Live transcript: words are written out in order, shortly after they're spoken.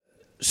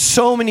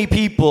So many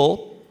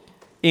people,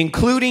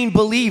 including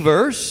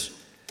believers,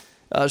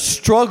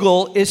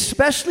 struggle,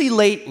 especially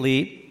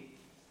lately,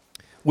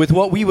 with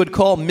what we would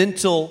call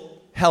mental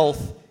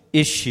health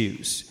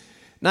issues.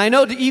 Now, I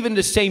know even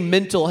to say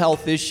mental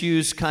health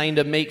issues kind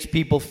of makes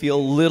people feel a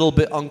little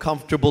bit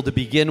uncomfortable to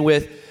begin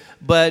with,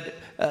 but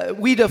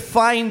we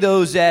define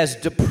those as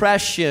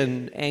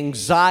depression,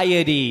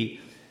 anxiety,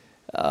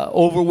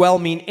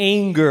 overwhelming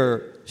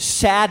anger,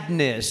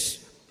 sadness,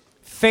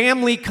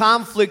 family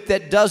conflict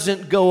that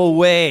doesn't go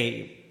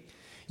away.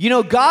 You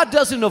know, God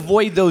doesn't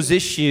avoid those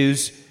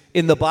issues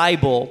in the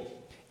Bible,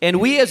 and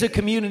we as a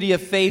community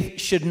of faith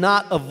should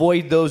not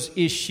avoid those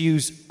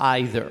issues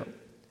either.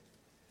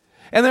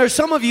 And there are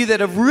some of you that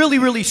have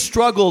really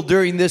struggled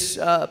during this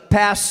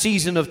past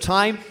season of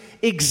time,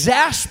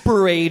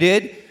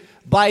 exasperated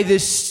by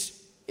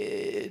this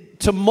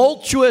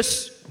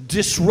tumultuous,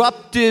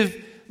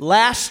 disruptive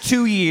last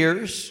 2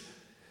 years,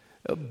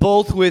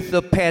 both with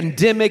the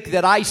pandemic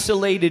that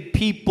isolated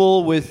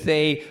people, with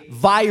a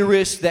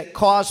virus that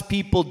caused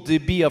people to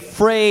be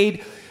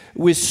afraid,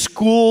 with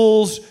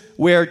schools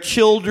where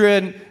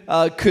children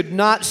could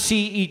not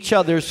see each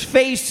other's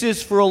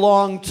faces for a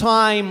long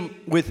time,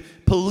 with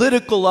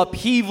political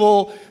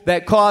upheaval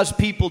that caused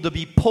people to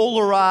be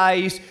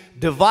polarized,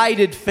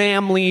 divided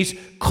families,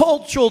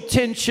 cultural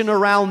tension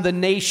around the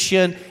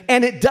nation,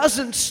 and it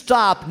doesn't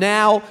stop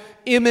now.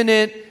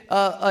 Imminent,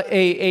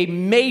 a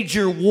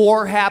major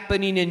war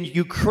happening in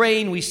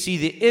Ukraine. We see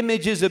the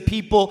images of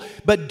people.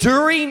 But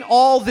during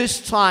all this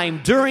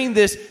time, during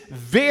this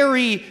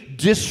very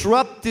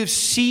disruptive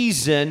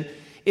season,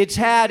 it's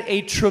had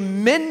a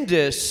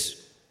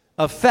tremendous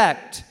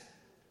effect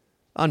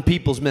on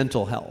people's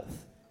mental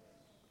health.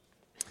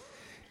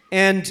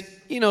 And,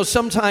 you know,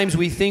 sometimes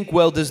we think,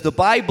 well, does the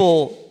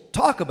Bible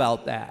talk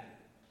about that?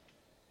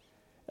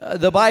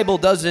 The Bible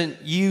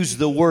doesn't use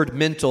the word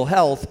mental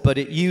health, but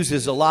it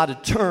uses a lot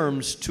of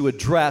terms to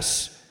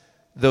address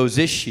those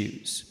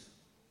issues.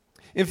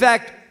 In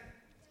fact,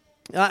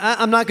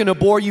 I'm not going to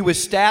bore you with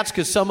stats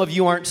because some of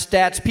you aren't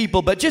stats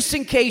people, but just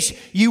in case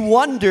you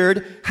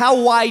wondered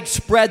how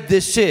widespread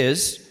this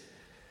is,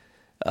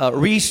 a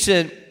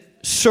recent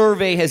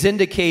survey has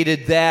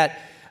indicated that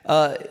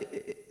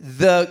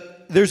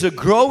there's a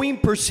growing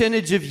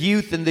percentage of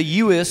youth in the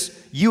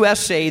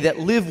USA that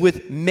live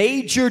with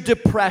major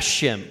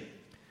depression.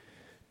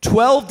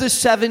 12 to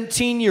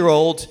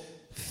 17-year-olds,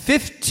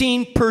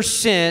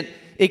 15%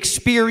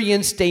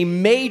 experienced a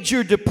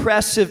major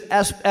depressive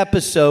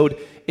episode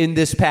in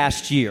this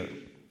past year.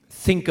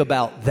 Think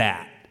about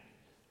that.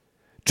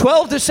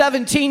 12 to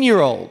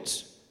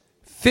 17-year-olds,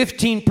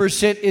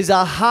 15% is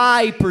a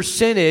high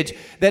percentage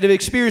that have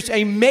experienced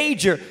a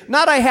major,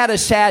 not I had a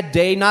sad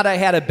day, not I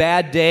had a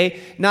bad day,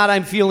 not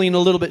I'm feeling a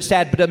little bit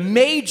sad, but a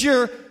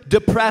major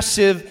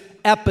depressive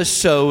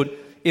episode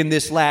in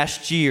this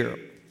last year.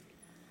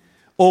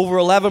 Over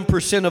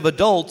 11% of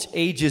adults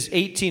ages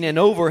 18 and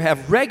over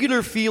have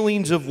regular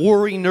feelings of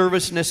worry,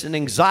 nervousness, and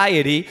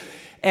anxiety,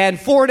 and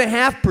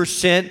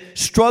 4.5%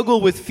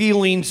 struggle with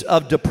feelings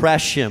of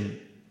depression.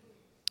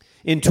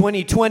 In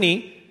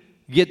 2020,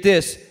 get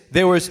this,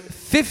 there was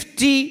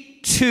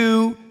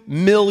 52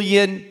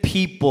 million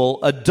people,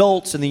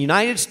 adults in the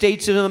United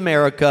States of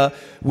America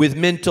with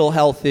mental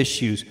health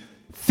issues.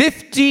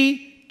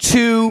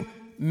 52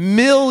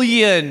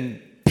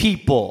 million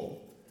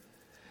people.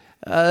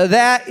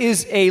 That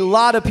is a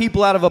lot of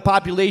people out of a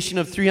population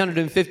of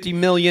 350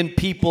 million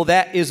people.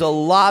 That is a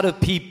lot of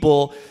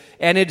people,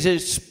 and it's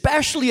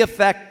especially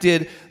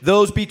affected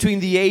those between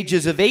the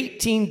ages of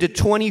 18 to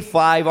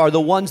 25 are the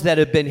ones that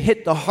have been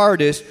hit the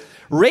hardest.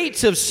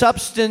 Rates of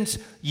substance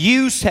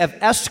use have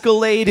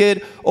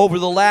escalated over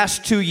the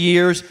last 2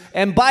 years.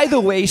 And by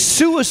the way,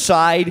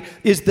 suicide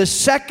is the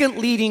second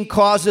leading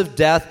cause of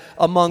death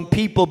among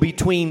people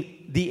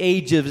between the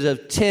ages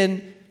of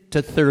 10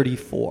 to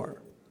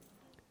 34.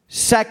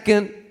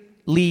 Second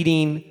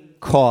leading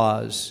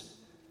cause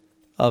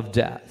of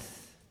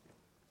death.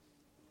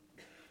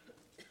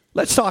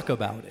 Let's talk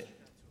about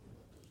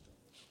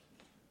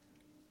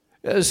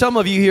it. Some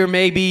of you here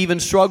may be even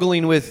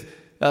struggling with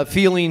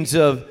feelings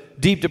of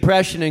deep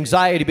depression,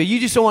 anxiety, but you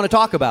just don't want to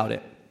talk about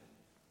it.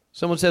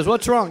 Someone says,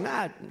 what's wrong?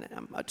 Nah,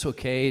 it's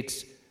okay.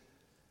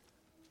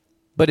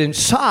 But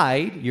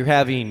inside, you're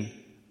having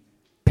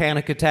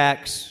panic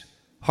attacks,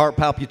 heart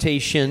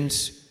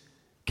palpitations,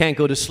 can't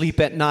go to sleep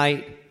at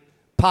night,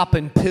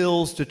 popping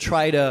pills to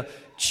try to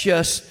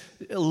just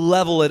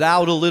level it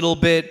out a little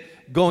bit,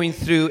 going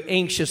through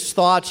anxious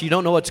thoughts. You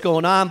don't know what's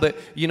going on, but,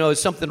 you know, is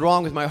something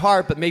wrong with my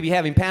heart, but maybe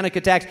having panic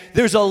attacks.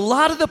 There's a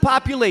lot of the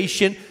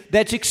population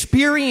that's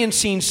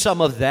experiencing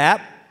some of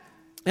that.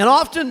 And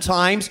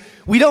oftentimes,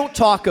 we don't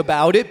talk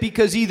about it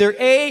because either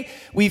A,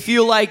 we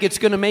feel like it's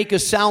going to make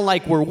us sound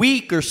like we're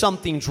weak or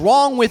something's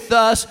wrong with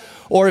us,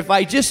 or if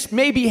I just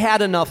maybe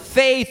had enough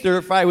faith, or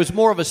if I was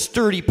more of a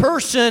sturdy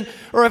person,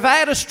 or if I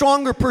had a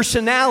stronger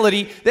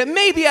personality, that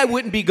maybe I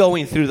wouldn't be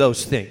going through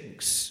those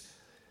things.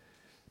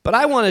 But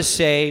I want to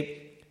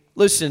say,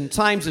 listen,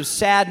 times of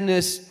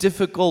sadness,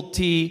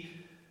 difficulty,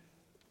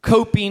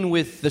 coping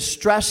with the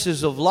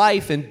stresses of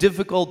life and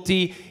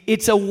difficulty.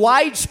 It's a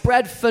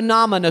widespread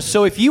phenomena.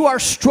 So if you are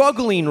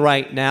struggling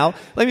right now,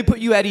 let me put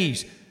you at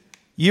ease.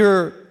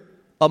 You're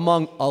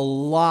among a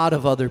lot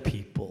of other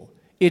people.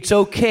 It's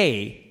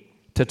okay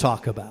to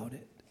talk about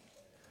it.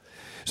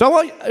 So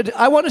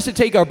I want us to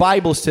take our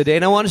Bibles today,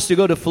 and I want us to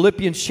go to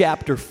Philippians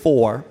chapter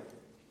 4.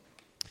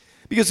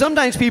 Because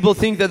sometimes people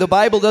think that the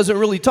Bible doesn't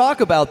really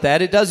talk about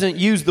that. It doesn't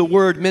use the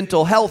word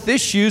mental health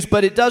issues,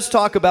 but it does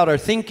talk about our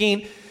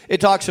thinking. It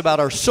talks about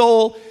our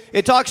soul.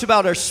 It talks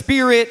about our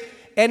spirit.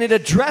 And it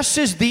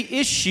addresses the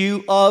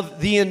issue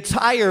of the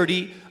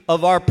entirety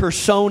of our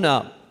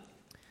persona.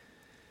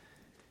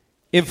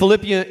 In 1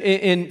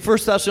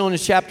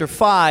 Thessalonians chapter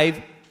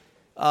 5,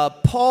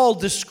 Paul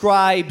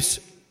describes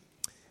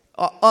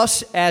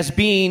us as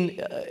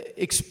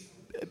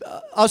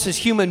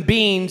human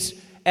beings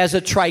as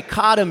a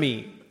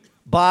trichotomy,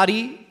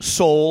 body,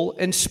 soul,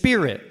 and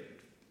spirit.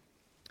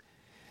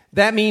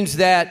 That means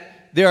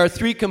that there are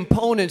three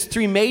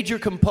major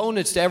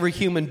components to every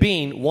human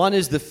being. One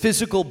is the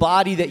physical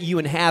body that you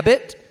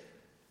inhabit.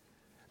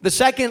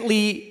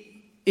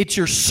 Secondly, it's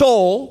your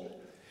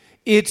soul.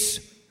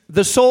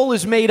 The soul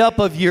is made up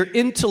of your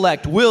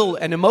intellect, will,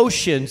 and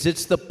emotions.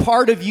 It's the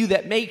part of you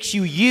that makes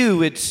you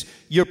you. It's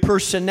your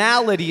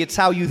personality. It's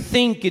how you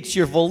think. It's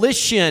your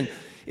volition.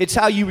 It's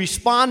how you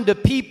respond to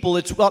people.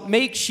 It's what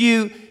makes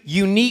you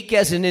unique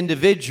as an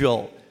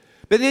individual.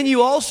 But then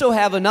you also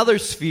have another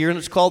sphere, and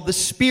it's called the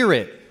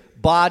spirit.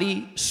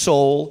 Body,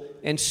 soul,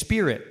 and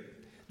spirit.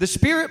 The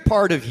spirit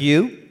part of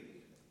you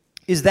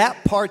is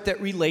that part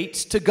that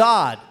relates to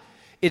God.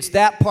 It's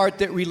that part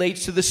that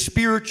relates to the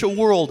spiritual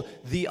world,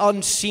 the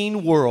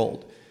unseen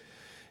world.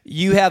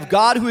 You have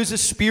God who is a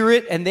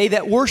spirit, and they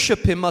that worship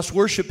him must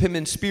worship him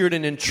in spirit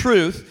and in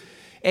truth.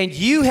 And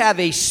you have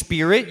a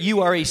spirit,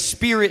 you are a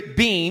spirit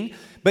being,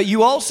 but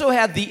you also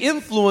have the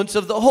influence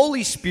of the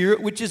Holy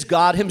Spirit, which is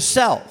God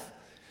himself.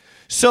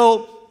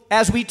 So,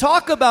 as we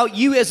talk about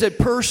you as a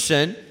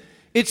person,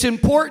 it's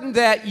important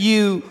that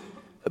you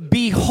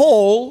be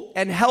whole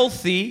and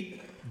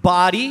healthy,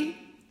 body,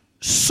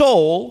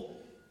 soul,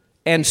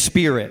 and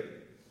spirit.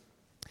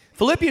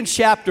 Philippians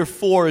chapter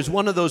 4 is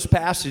one of those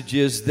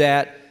passages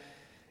that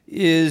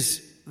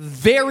is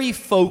very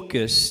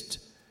focused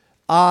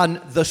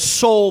on the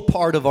soul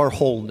part of our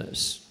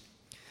wholeness.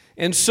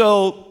 And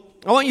so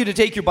I want you to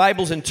take your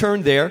Bibles and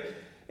turn there.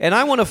 And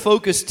I want to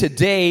focus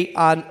today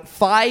on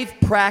 5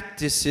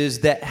 practices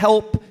that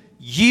help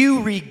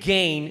you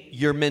regain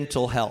your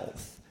mental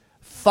health.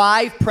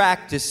 5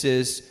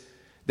 practices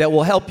that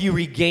will help you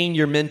regain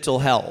your mental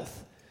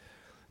health.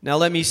 Now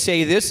let me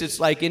say this, it's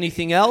like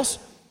anything else.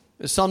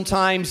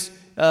 Sometimes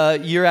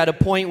you're at a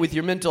point with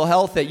your mental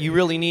health that you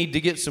really need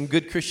to get some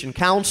good Christian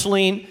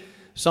counseling.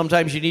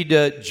 Sometimes you need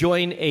to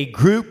join a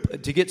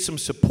group to get some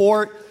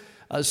support.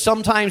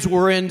 Sometimes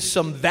we're in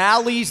some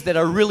valleys that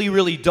are really,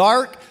 really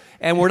dark,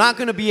 and we're not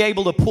going to be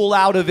able to pull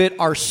out of it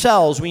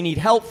ourselves. We need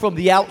help from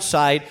the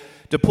outside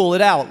to pull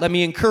it out. Let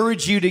me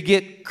encourage you to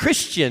get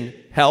Christian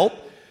help.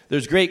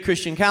 There's great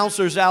Christian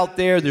counselors out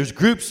there. There's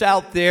groups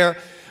out there.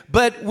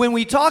 But when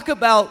we talk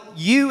about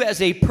you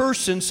as a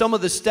person, some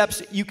of the steps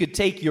that you could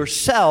take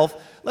yourself,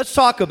 let's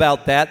talk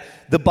about that.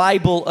 The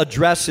Bible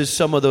addresses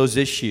some of those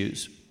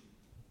issues.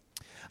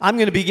 I'm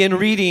going to begin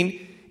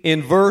reading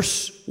in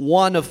verse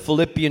 1 of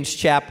Philippians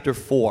chapter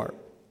 4.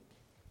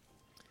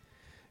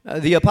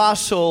 The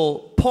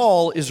Apostle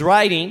Paul is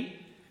writing.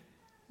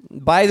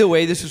 By the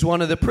way, this is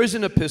one of the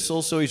prison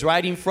epistles, so he's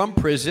writing from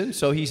prison.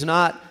 So he's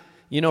not,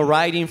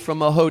 writing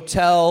from a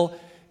hotel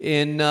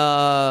in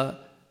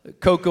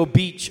Cocoa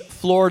Beach,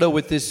 Florida,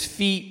 with his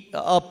feet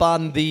up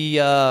on the,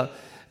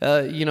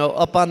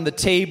 up on the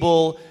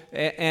table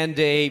and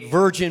a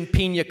virgin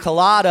pina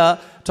colada,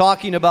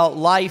 talking about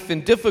life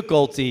and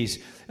difficulties.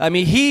 I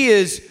mean, he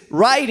is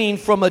writing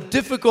from a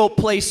difficult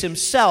place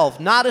himself,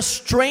 not a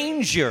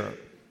stranger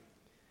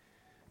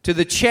to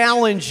the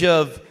challenge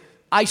of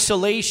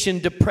isolation,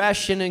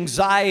 depression,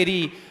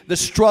 anxiety, the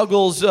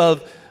struggles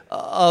of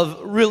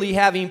really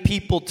having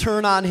people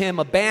turn on him,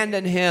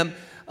 abandon him,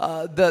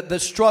 the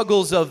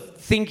struggles of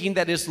thinking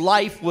that his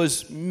life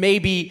was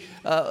maybe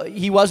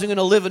he wasn't going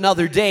to live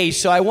another day.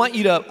 So I want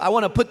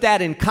to put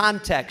that in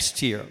context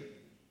here.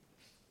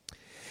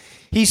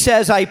 He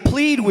says, I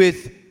plead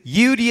with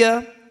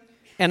Euodia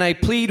and I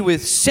plead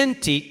with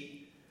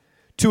Syntyche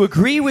to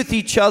agree with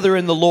each other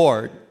in the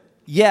Lord.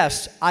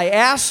 Yes, I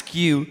ask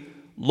you,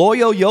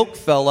 loyal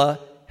yokefellow,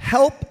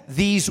 help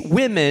these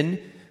women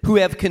who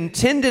have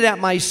contended at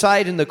my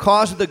side in the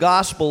cause of the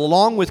gospel,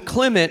 along with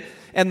Clement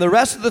and the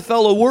rest of the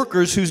fellow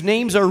workers whose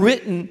names are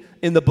written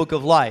in the book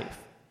of life.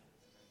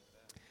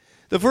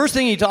 The first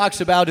thing he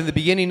talks about in the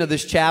beginning of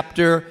this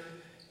chapter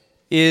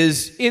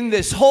is in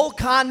this whole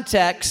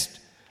context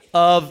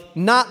of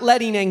not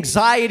letting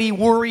anxiety,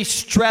 worry,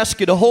 stress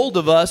get a hold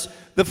of us.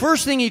 The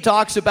first thing he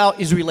talks about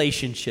is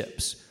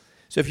relationships.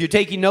 So if you're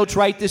taking notes,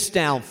 write this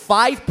down.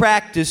 5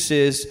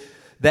 practices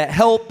that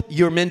help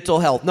your mental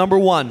health. Number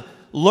 1,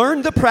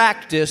 learn the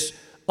practice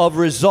of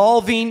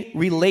resolving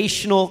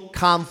relational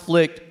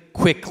conflict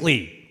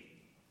quickly.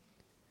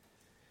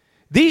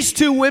 These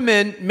two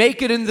women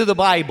make it into the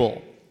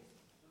Bible.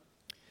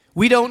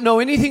 We don't know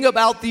anything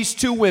about these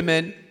two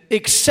women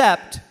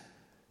except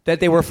that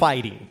they were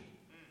fighting.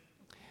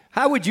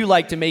 How would you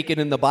like to make it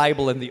in the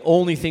Bible and the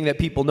only thing that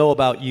people know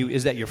about you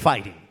is that you're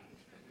fighting?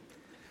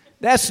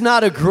 That's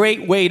not a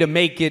great way to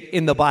make it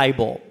in the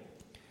Bible.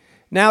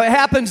 Now, it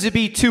happens to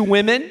be two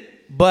women,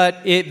 but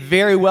it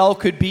very well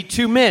could be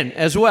two men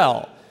as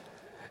well.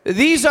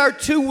 These are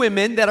two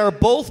women that are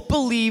both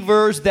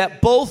believers,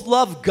 that both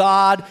love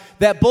God,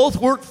 that both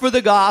work for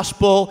the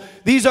gospel.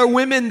 These are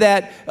women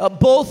that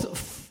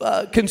both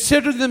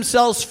consider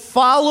themselves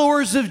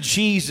followers of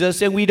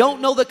Jesus, and we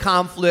don't know the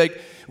conflict.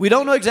 We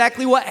don't know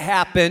exactly what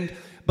happened,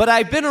 but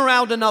I've been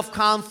around enough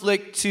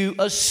conflict to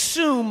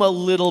assume a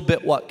little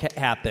bit what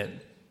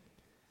happened.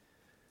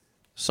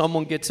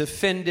 Someone gets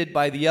offended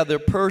by the other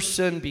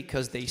person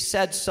because they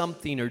said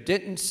something or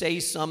didn't say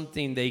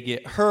something. They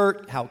get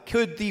hurt. How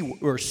could they?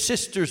 We're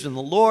sisters in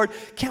the Lord.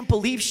 Can't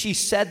believe she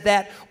said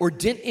that or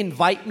didn't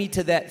invite me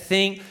to that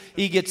thing.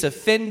 He gets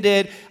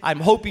offended. I'm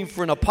hoping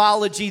for an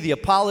apology. The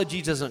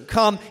apology doesn't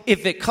come.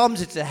 If it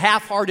comes, it's a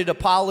half-hearted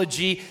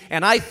apology,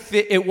 and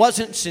it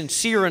wasn't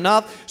sincere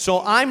enough,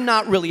 so I'm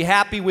not really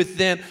happy with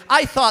them.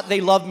 I thought they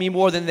loved me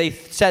more than they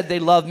said they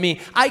loved me.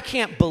 I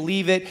can't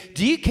believe it.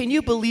 Can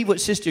you believe what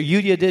Sister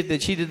Yudia did,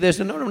 that she did this?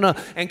 No.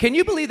 And can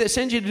you believe that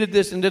Senji did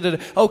this and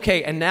da-da-da?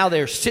 Okay, and now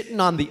they're sitting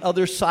on the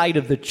other side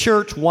of the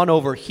church, one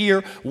over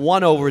here,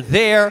 one over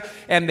there,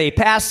 and they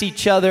pass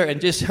each other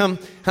and just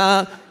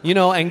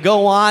and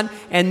go on.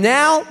 And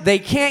now they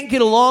can't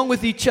get along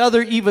with each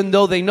other even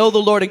though they know the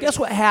Lord. And guess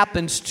what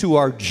happens to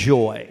our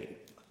joy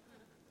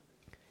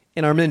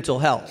and our mental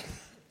health?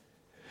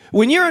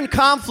 When you're in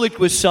conflict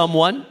with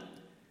someone,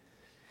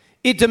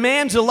 it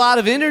demands a lot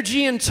of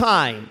energy and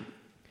time.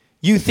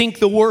 You think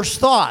the worst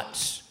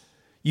thoughts.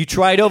 You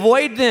try to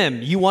avoid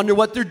them. You wonder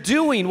what they're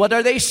doing. What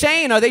are they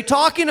saying? Are they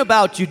talking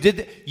about you?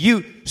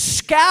 You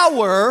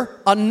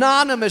scour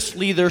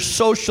anonymously their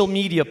social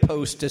media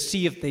posts to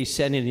see if they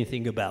said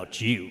anything about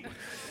you.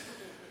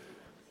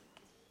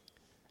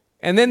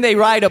 And then they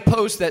write a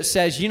post that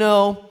says,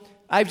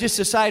 I've just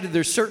decided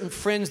there's certain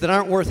friends that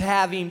aren't worth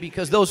having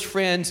because those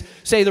friends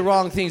say the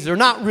wrong things. They're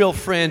not real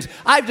friends.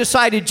 I've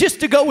decided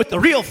just to go with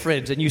the real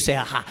friends. And you say,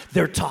 aha,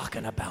 they're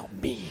talking about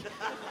me.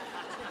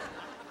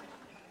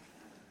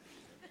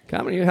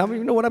 How many of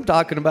you know what I'm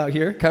talking about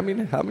here? How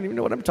many of you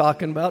know what I'm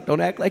talking about?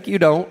 Don't act like you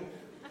don't.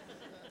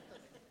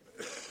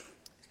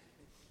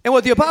 And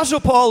what the Apostle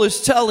Paul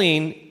is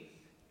telling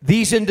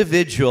these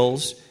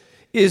individuals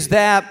is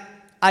that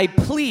I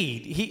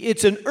plead,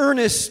 it's an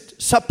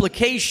earnest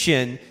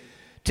supplication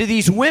to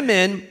these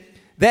women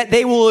that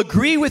they will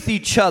agree with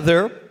each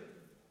other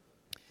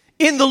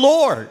in the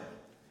Lord.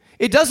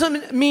 It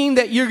doesn't mean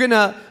that you're going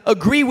to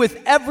agree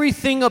with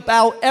everything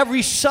about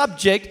every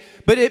subject,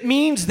 but it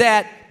means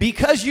that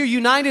because you're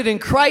united in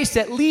Christ,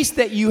 at least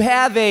that you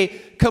have a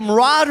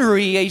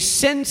camaraderie, a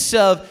sense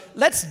of,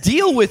 let's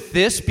deal with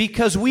this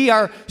because we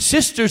are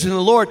sisters in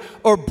the Lord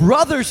or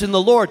brothers in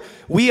the Lord.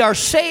 We are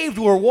saved,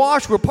 we're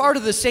washed, we're part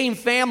of the same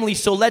family,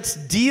 so let's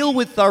deal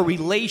with our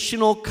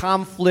relational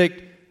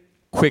conflict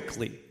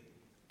quickly.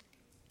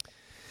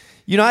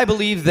 I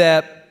believe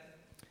that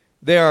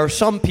there are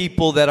some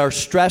people that are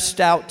stressed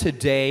out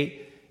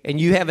today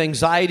and you have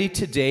anxiety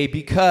today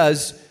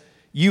because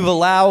you've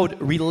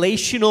allowed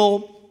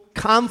relational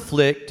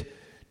conflict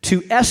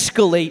to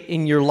escalate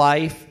in your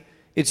life.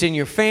 It's in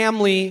your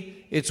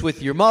family, it's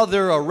with your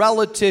mother, a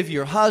relative,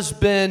 your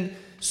husband,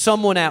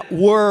 someone at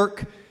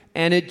work,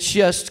 and it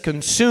just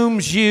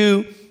consumes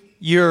you.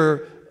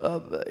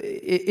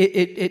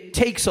 It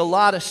takes a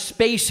lot of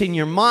space in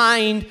your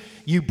mind.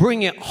 You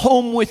bring it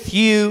home with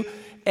you,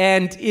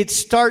 and it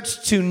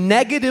starts to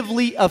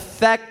negatively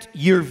affect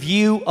your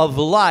view of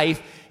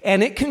life.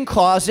 And it can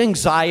cause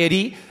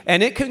anxiety,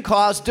 and it can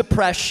cause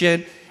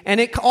depression, and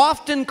it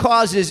often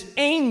causes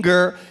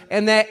anger,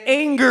 and that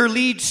anger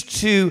leads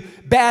to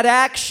bad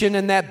action,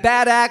 and that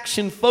bad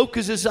action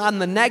focuses on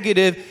the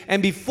negative,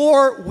 and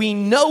before we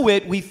know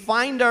it, we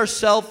find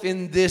ourselves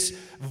in this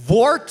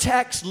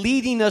vortex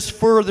leading us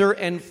further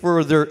and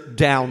further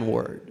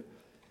downward.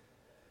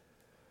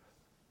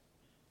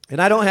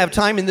 And I don't have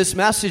time in this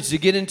message to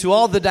get into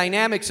all the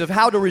dynamics of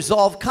how to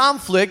resolve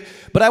conflict,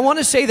 but I want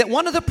to say that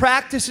one of the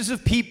practices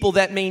of people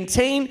that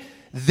maintain,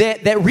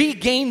 that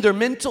regain their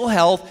mental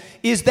health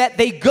is that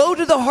they go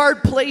to the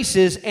hard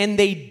places and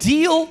they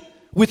deal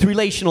with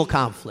relational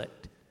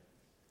conflict.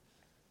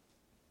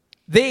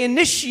 They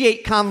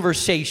initiate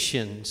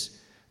conversations.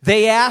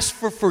 They ask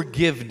for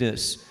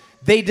forgiveness.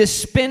 They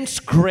dispense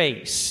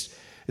grace.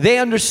 They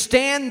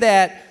understand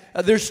that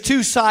there's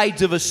two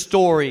sides of a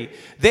story.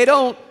 They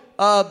don't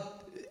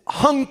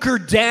hunker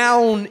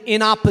down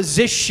in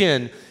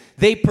opposition.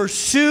 They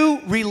pursue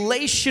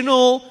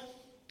relational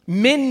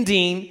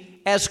mending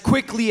as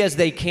quickly as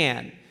they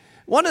can.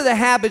 One of the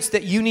habits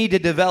that you need to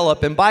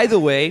develop, and by the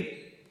way,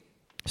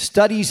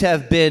 studies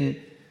have been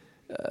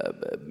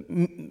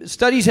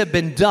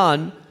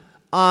done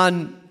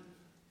on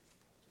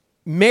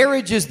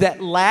marriages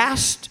that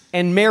last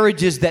and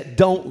marriages that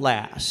don't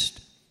last.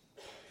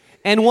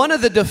 And one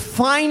of the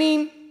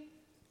defining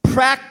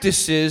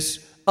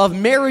practices of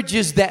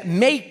marriages that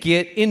make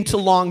it into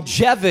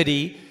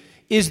longevity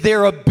is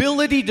their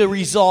ability to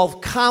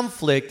resolve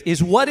conflict,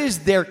 is what is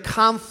their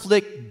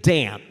conflict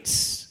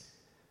dance.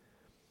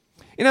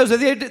 You know, so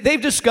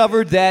they've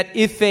discovered that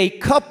if a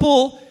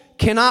couple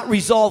cannot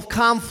resolve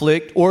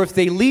conflict, or if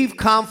they leave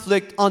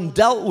conflict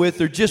undealt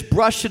with, or just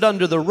brush it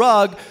under the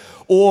rug,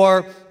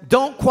 or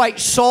don't quite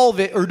solve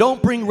it, or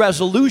don't bring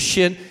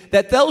resolution,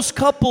 that those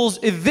couples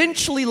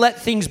eventually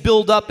let things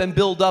build up and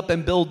build up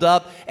and build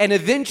up, and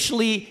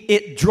eventually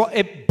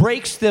it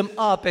breaks them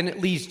up and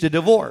it leads to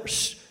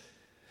divorce.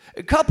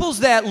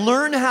 Couples that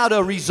learn how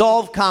to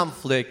resolve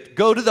conflict,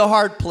 go to the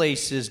hard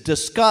places,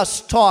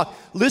 discuss, talk,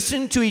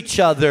 listen to each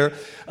other,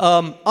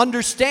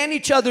 understand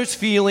each other's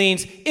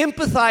feelings,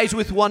 empathize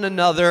with one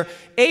another,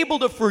 able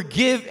to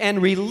forgive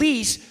and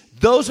release,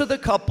 those are the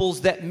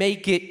couples that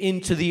make it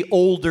into the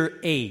older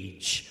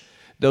age.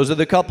 Those are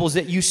the couples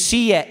that you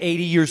see at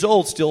 80 years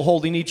old still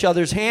holding each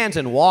other's hands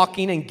and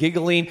walking and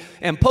giggling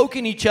and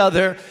poking each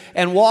other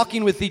and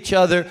walking with each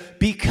other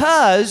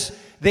because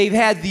they've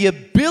had the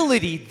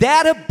ability,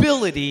 that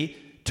ability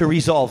to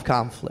resolve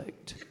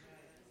conflict.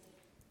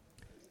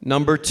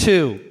 Number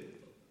 2,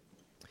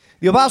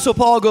 the Apostle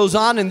Paul goes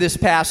on in this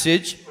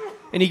passage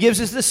and he gives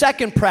us the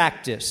second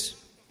practice.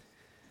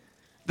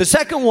 The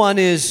second one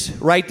is,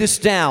 write this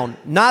down,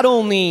 not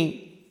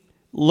only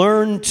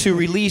learn to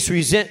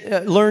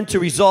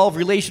resolve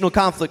relational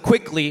conflict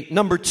quickly.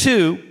 Number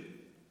 2,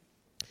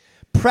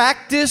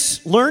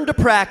 learn to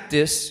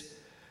practice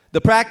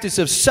the practice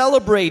of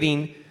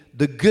celebrating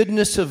the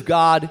goodness of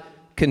God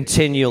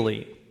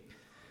continually.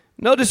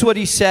 Notice what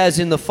he says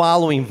in the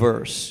following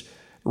verse.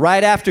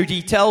 Right after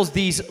he tells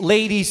these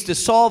ladies to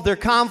solve their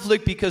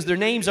conflict because their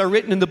names are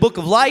written in the book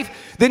of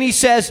life, then he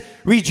says,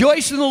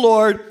 rejoice in the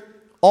Lord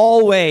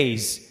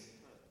always.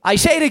 I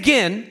say it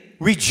again,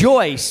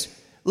 rejoice.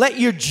 Let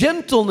your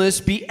gentleness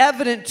be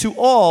evident to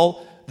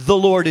all, the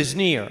Lord is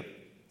near.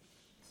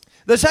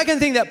 The second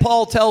thing that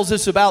Paul tells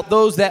us about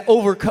those that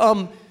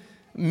overcome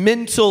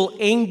mental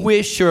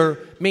anguish or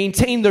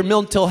maintain their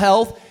mental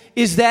health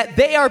is that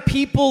they are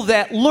people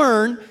that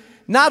learn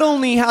not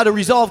only how to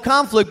resolve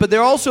conflict, but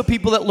they're also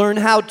people that learn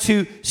how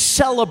to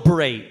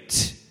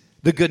celebrate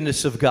the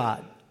goodness of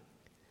God.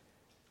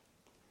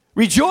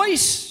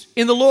 Rejoice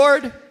in the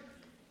Lord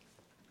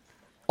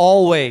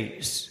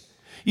always.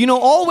 You know,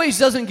 always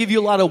doesn't give you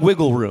a lot of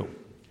wiggle room.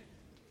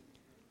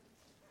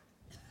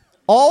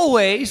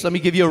 Always, let me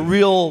give you a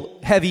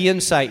real heavy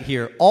insight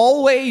here.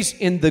 Always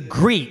in the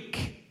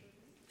Greek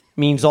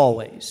means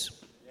always.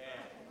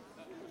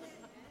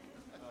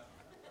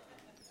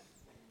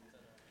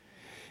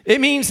 It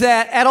means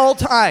that at all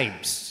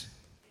times.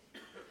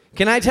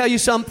 Can I tell you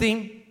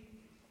something?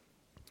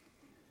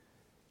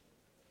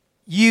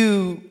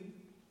 You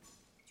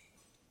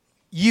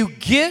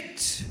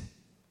get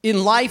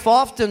in life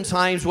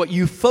oftentimes what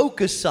you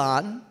focus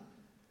on,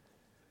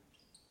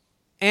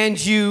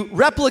 and you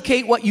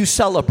replicate what you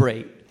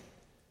celebrate.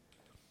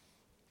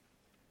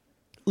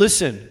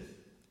 Listen,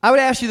 I would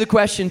ask you the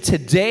question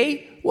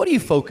today, what are you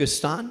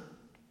focused on?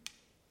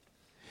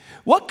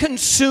 What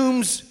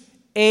consumes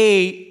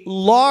a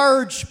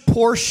large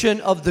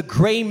portion of the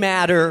gray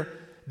matter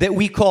that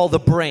we call the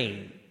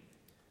brain?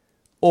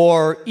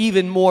 Or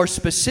even more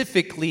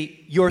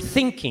specifically, your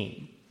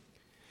thinking.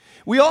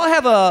 We all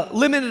have a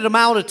limited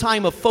amount of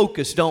time of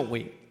focus, don't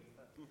we?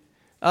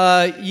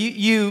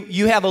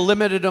 You have a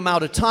limited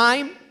amount of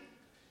time.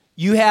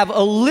 You have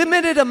a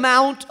limited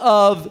amount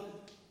of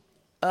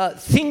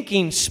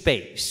thinking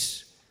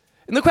space.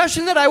 And the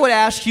question that I would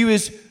ask you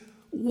is,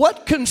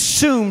 what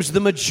consumes the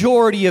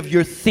majority of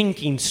your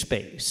thinking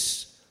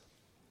space?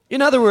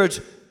 In other words,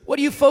 what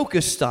are you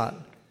focused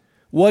on?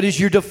 What is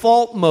your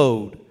default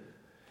mode?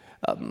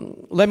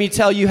 Let me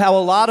tell you how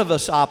a lot of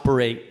us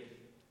operate,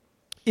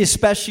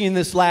 especially in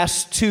this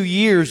last 2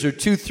 years or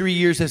 3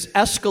 years has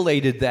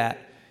escalated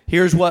that.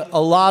 Here's what a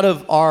lot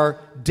of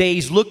our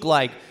days look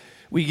like.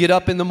 We get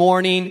up in the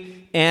morning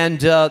and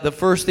the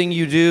first thing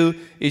you do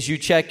is you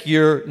check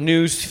your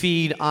news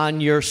feed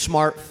on your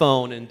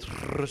smartphone and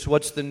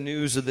what's the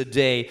news of the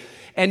day.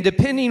 And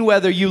depending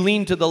whether you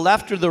lean to the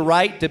left or the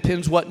right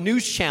depends what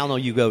news channel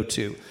you go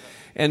to.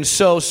 And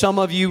so some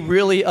of you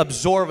really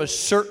absorb a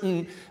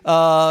certain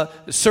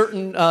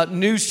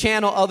news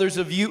channel. Others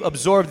of you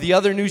absorb the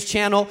other news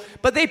channel.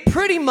 But they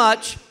pretty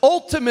much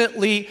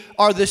ultimately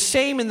are the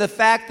same in the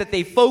fact that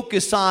they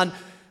focus on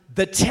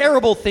the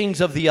terrible things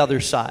of the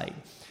other side.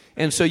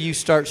 And so you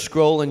start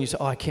scrolling, you say,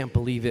 oh, I can't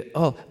believe it.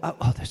 Oh,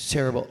 that's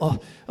terrible. Oh,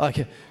 I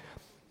can't.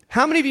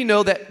 How many of you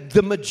know that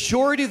the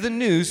majority of the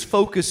news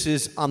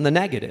focuses on the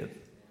negative?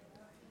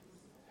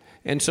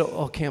 And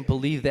so, can't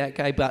believe that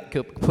guy got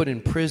put in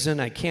prison.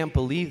 I can't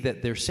believe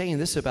that they're saying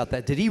this about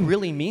that. Did he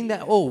really mean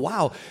that? Oh,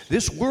 wow,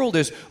 this world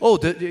is,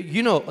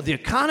 the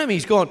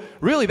economy's going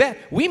really bad.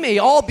 We may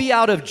all be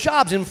out of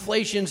jobs.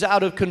 Inflation's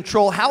out of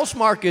control. House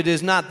market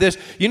is not this.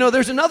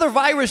 There's another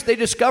virus they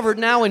discovered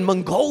now in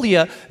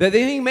Mongolia that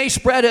they think may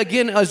spread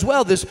again as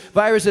well, this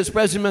virus that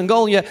spreads in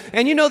Mongolia.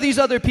 And these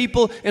other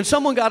people, and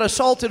someone got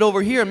assaulted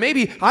over here, and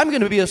maybe I'm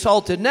going to be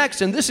assaulted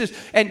next.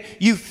 And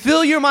you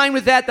fill your mind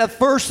with that the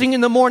first thing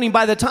in the morning.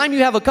 By the time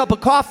you have a cup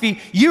of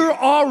coffee, you're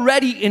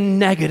already in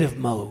negative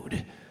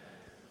mode.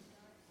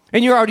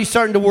 And you're already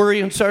starting to worry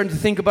and starting to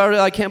think about it.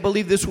 I can't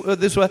believe this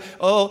way.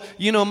 Oh,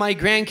 my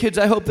grandkids,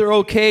 I hope they're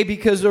okay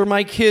because they're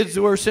my kids.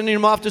 We're sending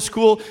them off to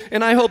school,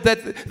 and I hope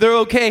that they're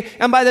okay.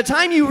 And by the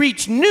time you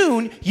reach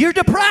noon, you're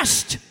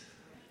depressed.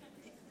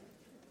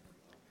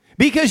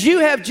 Because you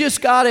have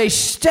just got a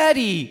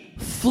steady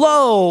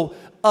flow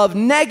of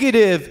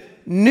negative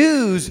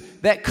news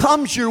that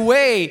comes your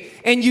way,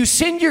 and you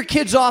send your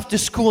kids off to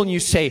school and you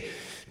say,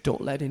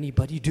 don't let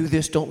anybody do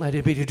this, don't let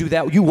anybody do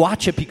that. You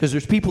watch it because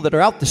there's people that are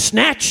out to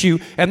snatch you,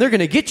 and they're going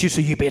to get you, so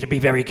you better be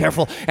very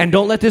careful, and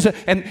don't let this,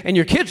 and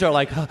your kids are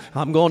like,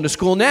 I'm going to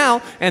school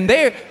now, and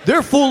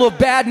they're full of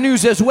bad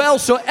news as well,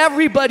 so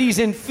everybody's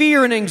in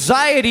fear and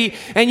anxiety,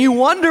 and you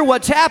wonder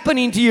what's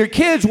happening to your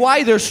kids,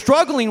 why they're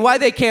struggling, why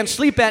they can't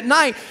sleep at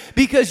night,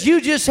 because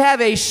you just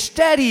have a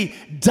steady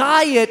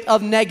diet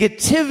of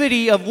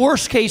negativity, of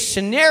worst case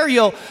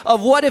scenario,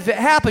 of what if it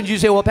happens. You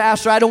say, well,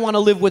 Pastor, I don't want to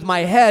live with my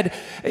head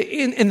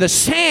in the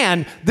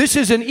sand. This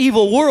is an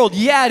evil world.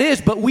 Yeah, it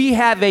is, but we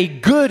have a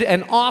good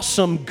and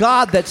awesome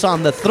God that's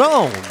on the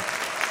throne.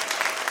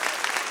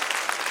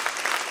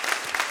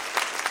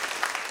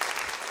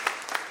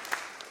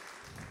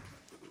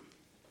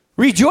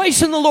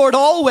 Rejoice in the Lord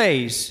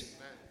always.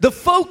 The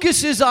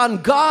focus is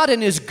on God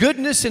and His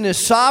goodness and His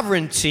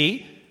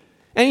sovereignty.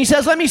 And He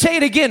says, let me say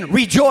it again,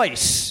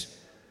 rejoice.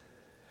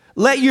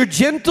 Let your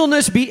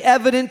gentleness be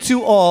evident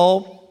to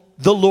all,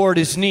 the Lord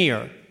is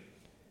near.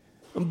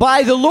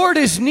 By the Lord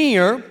is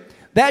near,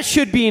 that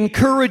should be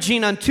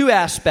encouraging on two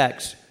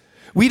aspects.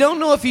 We don't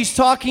know if He's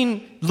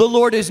talking, the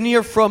Lord is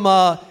near, from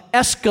a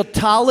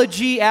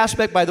eschatology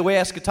aspect. By the way,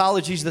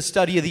 eschatology is the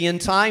study of the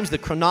end times, the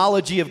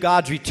chronology of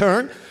God's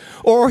return.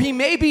 Or He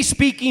may be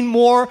speaking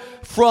more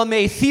from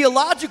a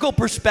theological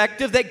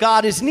perspective that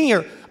God is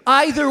near.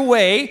 Either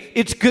way,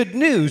 it's good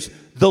news.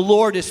 The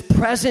Lord is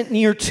present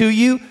near to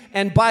you,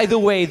 and by the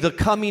way, the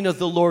coming of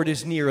the Lord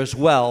is near as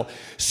well.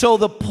 So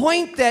the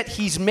point that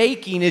he's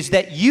making is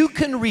that you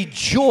can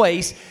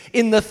rejoice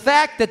in the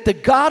fact that the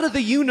God of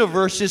the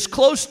universe is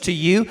close to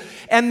you,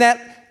 and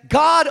that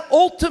God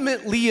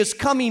ultimately is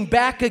coming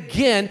back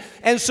again.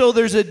 And so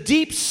there's a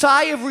deep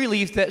sigh of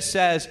relief that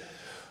says,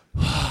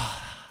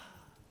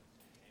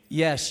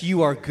 yes,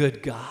 you are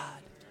good, God.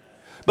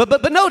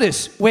 But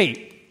notice,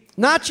 wait.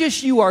 Not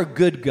just you are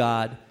good,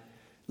 God.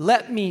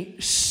 Let me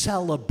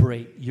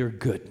celebrate your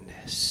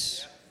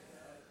goodness.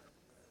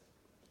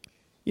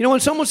 When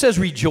someone says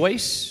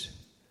rejoice,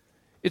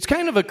 it's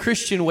kind of a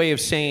Christian way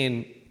of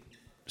saying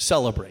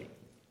celebrate.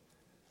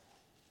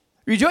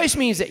 Rejoice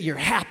means that you're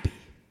happy.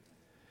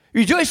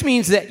 Rejoice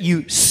means that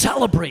you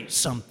celebrate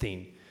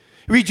something.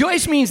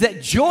 Rejoice means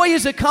that joy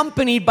is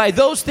accompanied by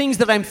those things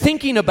that I'm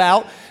thinking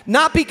about,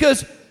 not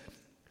because...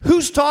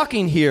 Who's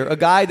talking here? A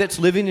guy that's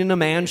living in a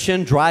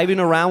mansion, driving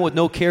around with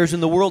no cares in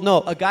the world?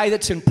 No, a guy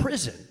that's in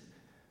prison.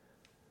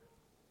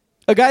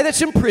 A guy that's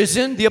in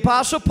prison. The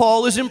Apostle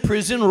Paul is in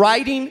prison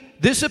writing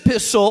this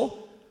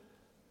epistle,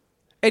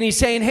 and he's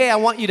saying, hey, I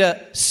want you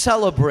to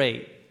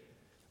celebrate.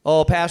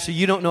 Oh, Pastor,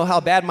 you don't know how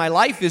bad my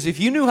life is.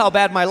 If you knew how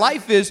bad my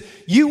life is,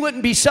 you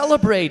wouldn't be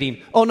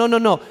celebrating. Oh,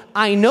 no.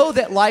 I know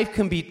that life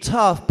can be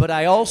tough, but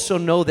I also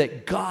know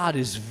that God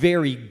is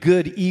very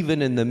good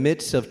even in the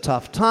midst of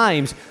tough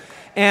times.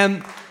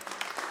 And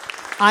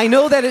I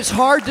know that it's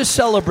hard to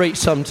celebrate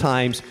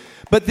sometimes,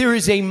 but there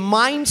is a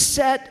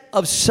mindset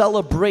of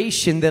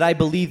celebration that I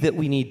believe that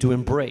we need to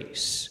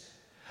embrace.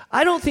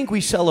 I don't think we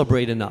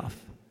celebrate enough.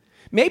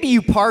 Maybe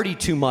you party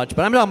too much,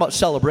 but I'm talking about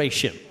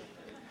celebration.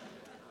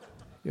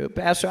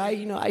 Pastor,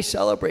 I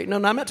celebrate. No,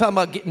 I'm not talking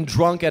about getting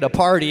drunk at a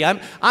party.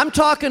 I'm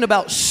talking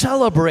about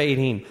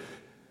celebrating.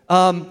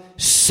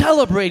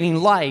 Celebrating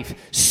life,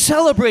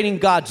 celebrating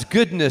God's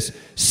goodness,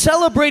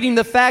 celebrating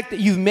the fact that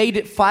you've made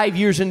it 5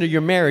 years into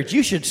your marriage.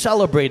 You should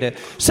celebrate it.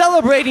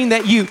 Celebrating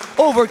that you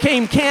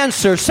overcame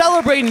cancer,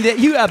 celebrating that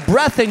you have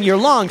breath in your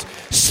lungs,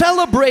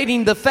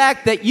 celebrating the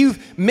fact that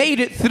you've made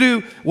it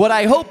through what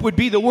I hope would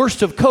be the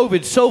worst of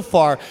COVID so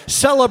far,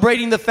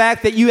 celebrating the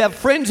fact that you have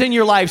friends in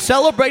your life,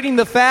 celebrating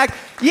the fact,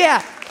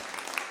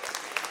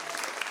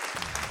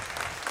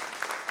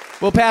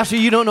 well, Pastor,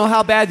 you don't know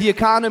how bad the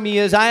economy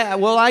is.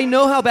 I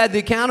know how bad the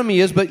economy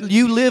is, but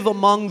you live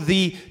among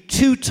the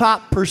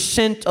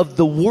 2% of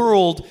the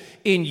world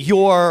in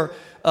your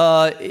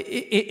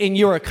in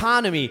your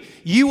economy.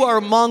 You are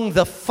among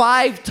the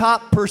 5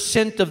 top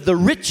 % of the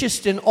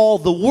richest in all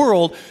the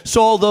world.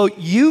 So although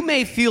you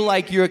may feel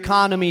like your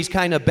economy is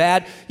kind of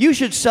bad, you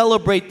should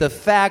celebrate the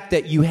fact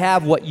that you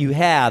have what you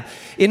have.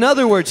 In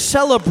other words,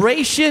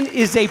 celebration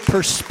is a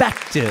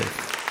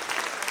perspective.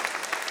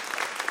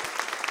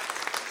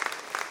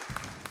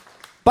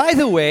 By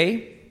the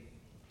way,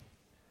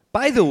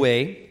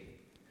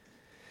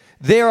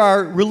 there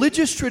are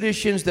religious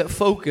traditions that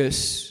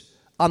focus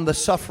on the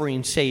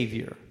suffering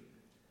Savior.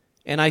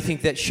 And I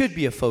think that should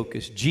be a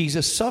focus.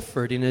 Jesus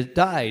suffered and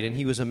died, and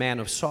he was a man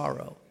of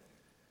sorrow.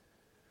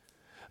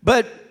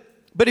 But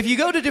if you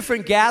go to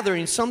different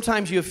gatherings,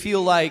 sometimes you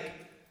feel like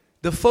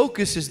the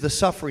focus is the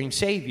suffering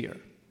Savior.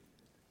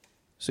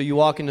 So you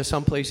walk into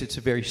some place, it's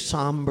very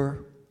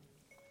somber.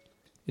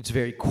 It's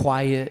very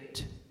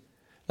quiet.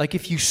 Like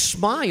if you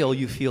smile,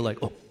 you feel like,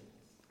 oh.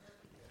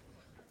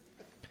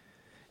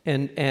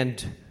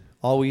 And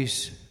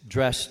always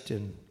dressed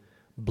in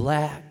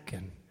black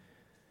and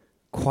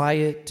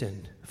quiet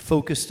and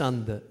focused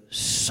on the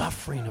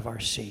suffering of our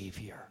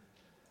Savior.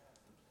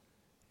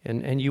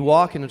 And you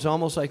walk and it's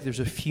almost like there's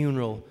a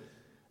funeral.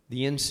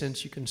 The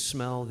incense you can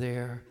smell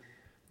there.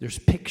 There's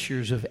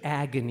pictures of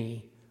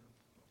agony.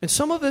 And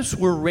some of us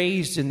were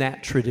raised in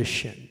that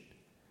tradition.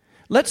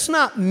 Let's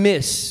not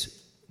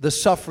miss the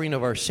suffering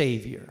of our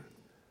Savior.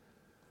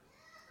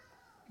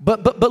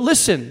 But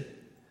listen,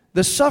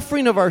 the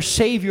suffering of our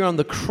Savior on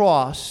the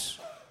cross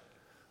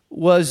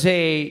was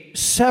a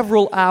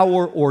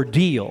several-hour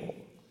ordeal.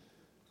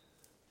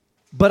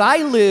 But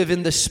I live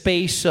in the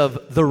space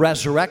of the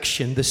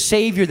resurrection, the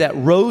Savior that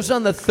rose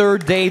on the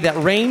 3rd day, that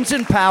reigns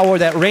in power,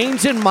 that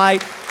reigns in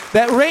might,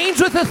 that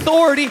reigns with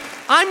authority.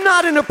 I'm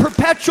not in a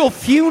perpetual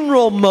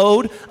funeral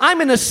mode. I'm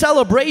in a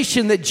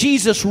celebration that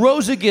Jesus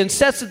rose again,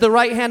 sits at the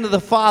right hand of the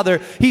Father.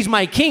 He's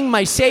my King,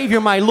 my Savior,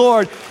 my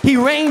Lord. He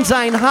reigns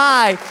on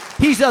high.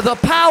 He's the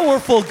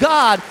powerful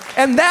God.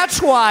 And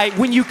that's why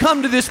when you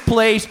come to this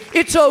place,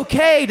 it's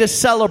okay to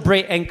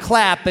celebrate and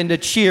clap and to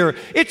cheer.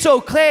 It's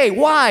okay.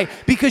 Why?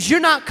 Because you're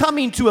not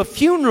coming to a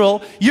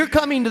funeral. You're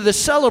coming to the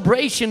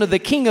celebration of the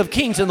King of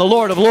Kings and the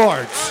Lord of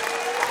Lords.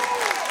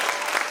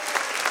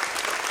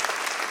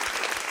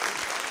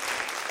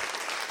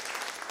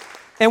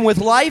 And with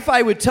life,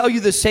 I would tell you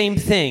the same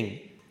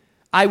thing.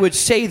 I would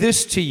say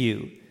this to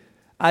you.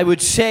 I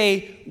would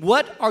say,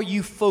 what are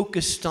you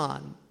focused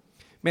on?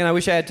 Man, I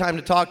wish I had time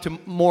to talk to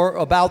more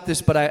about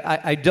this, but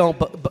I don't.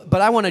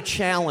 But I want to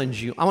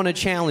challenge you. I want to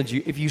challenge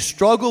you. If you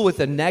struggle with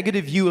a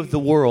negative view of the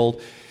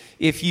world,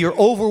 if you're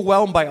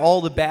overwhelmed by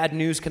all the bad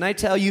news, can I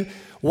tell you,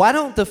 why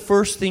don't the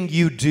first thing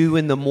you do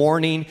in the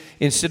morning,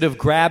 instead of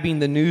grabbing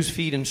the news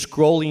feed and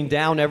scrolling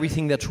down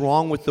everything that's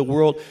wrong with the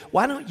world,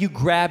 why don't you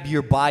grab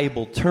your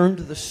Bible, turn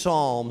to the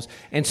Psalms,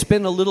 and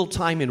spend a little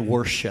time in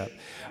worship?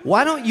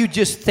 Why don't you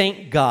just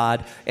thank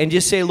God and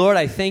just say, Lord,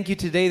 I thank you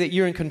today that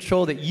you're in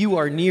control, that you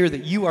are near,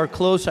 that you are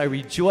close. I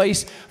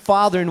rejoice,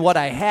 Father, in what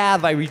I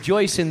have. I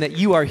rejoice in that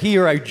you are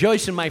here. I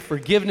rejoice in my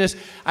forgiveness.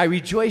 I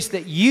rejoice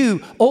that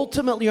you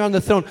ultimately are on the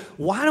throne.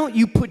 Why don't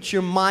you put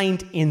your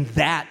mind in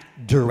that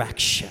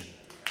direction?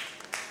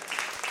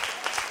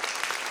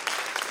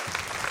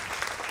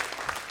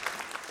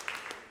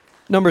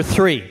 Number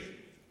 3,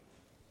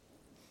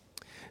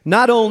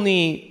 not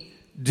only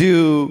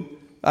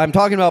I'm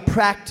talking about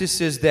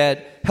practices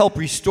that help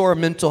restore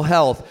mental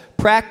health.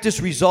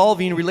 Practice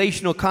resolving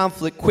relational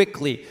conflict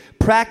quickly.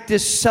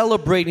 Practice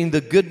celebrating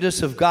the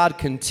goodness of God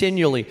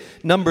continually.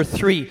 Number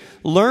 3,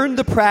 learn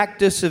the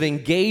practice of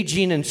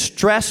engaging in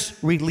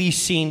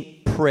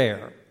stress-releasing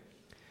prayer.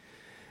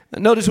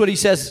 Notice what he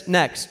says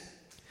next.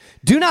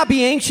 Do not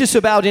be anxious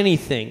about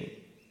anything,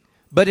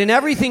 but in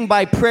everything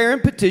by prayer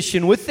and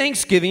petition with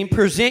thanksgiving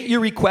present your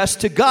requests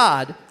to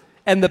God,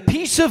 and the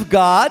peace of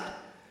God,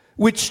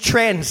 which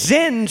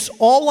transcends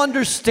all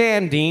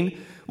understanding,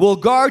 will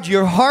guard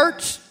your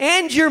hearts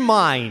and your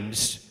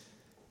minds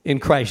in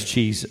Christ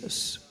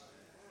Jesus.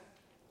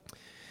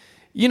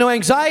 You know,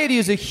 anxiety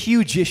is a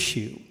huge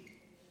issue.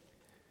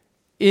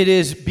 It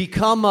has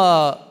become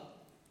a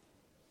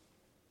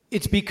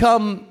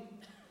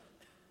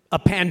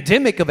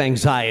pandemic of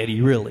anxiety,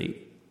 really.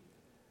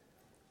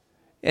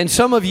 And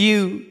some of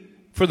you,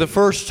 for the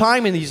first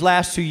time in these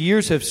last 2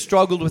 years, have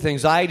struggled with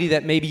anxiety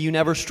that maybe you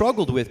never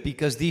struggled with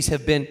because these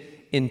have been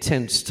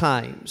intense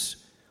times.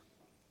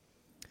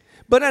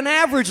 But on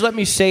average, let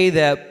me say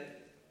that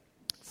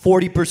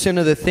 40%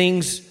 of the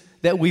things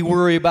that we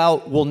worry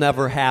about will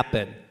never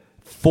happen.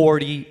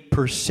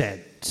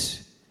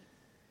 40%.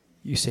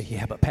 You say,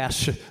 yeah, but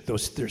Pastor,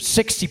 there's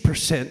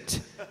 60%.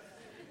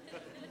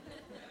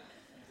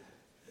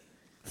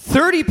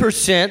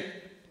 30%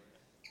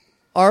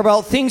 are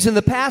about things in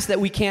the past that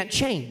we can't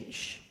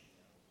change.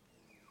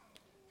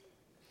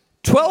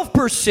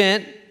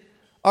 12%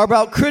 are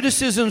about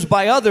criticisms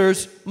by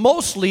others,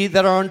 mostly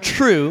that are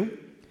untrue.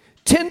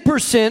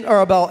 10% are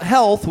about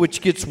health,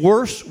 which gets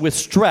worse with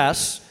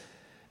stress.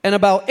 And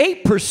about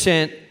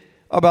 8%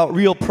 are about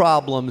real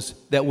problems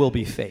that will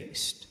be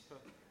faced.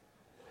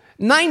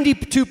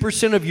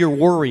 92% of your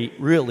worry,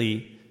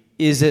 really,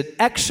 is an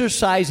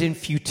exercise in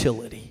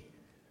futility.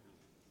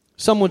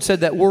 Someone said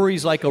that worry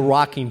is like a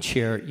rocking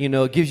chair. You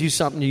know, it gives you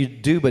something you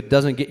do but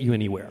doesn't get you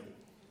anywhere.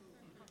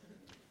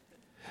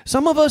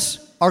 Some of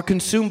us are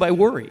consumed by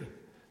worry.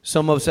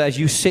 Some of us, as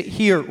you sit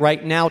here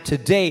right now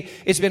today,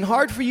 it's been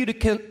hard for you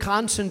to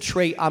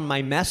concentrate on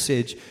my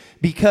message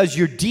because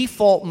your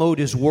default mode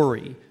is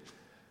worry.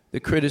 The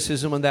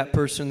criticism of that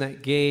person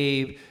that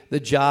gave, the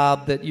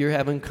job that you're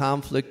having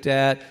conflict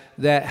at,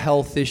 that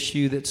health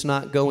issue that's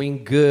not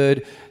going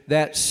good,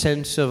 that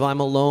sense of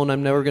I'm alone,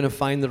 I'm never going to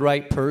find the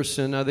right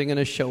person, are they going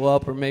to show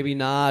up or maybe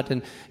not?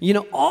 And, you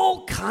know,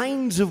 all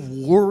kinds of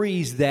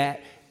worries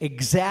that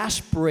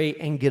exasperate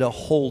and get a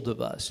hold of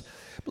us.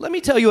 But let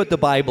me tell you what the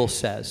Bible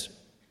says.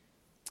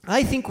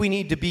 I think we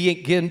need to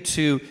begin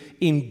to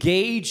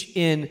engage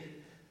in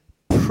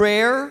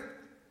prayer,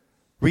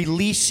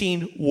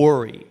 releasing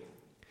worry.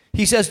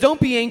 He says, don't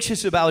be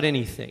anxious about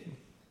anything.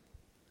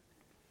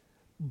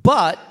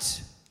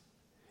 But,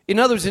 in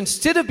other words,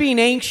 instead of being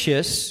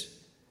anxious,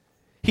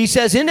 he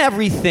says, in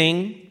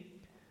everything,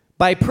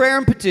 by prayer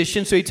and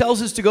petition. So he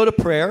tells us to go to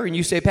prayer, and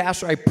you say,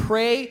 Pastor, I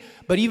pray,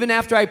 but even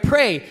after I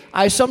pray,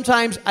 I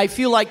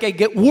feel like I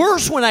get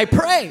worse when I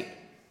pray.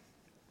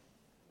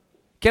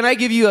 Can I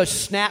give you a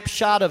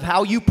snapshot of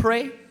how you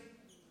pray?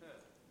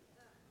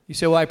 You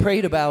say, well, I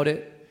prayed about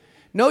it.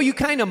 No, you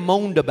kind of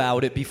moaned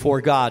about it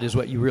before God is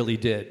what you really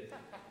did.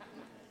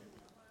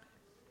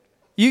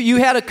 You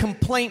had a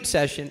complaint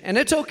session, and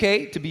it's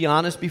okay to be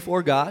honest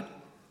before God.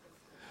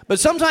 But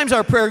sometimes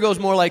our prayer goes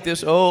more like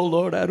this. Oh,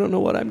 Lord, I don't know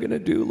what I'm going to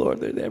do.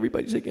 Lord,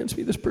 everybody's against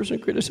me. This person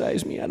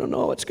criticized me. I don't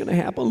know what's going to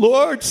happen.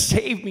 Lord,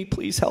 save me.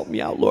 Please help me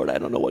out. Lord, I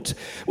don't know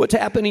what's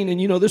happening. And,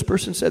 you know, this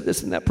person said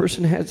this and that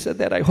person had said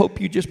that. I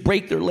hope you just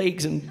break their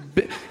legs. And,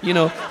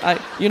 I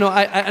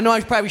know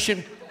I probably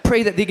shouldn't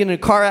pray that they get in a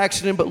car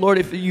accident, but Lord,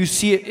 if you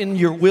see it in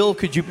your will,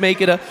 could you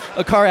make it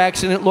a car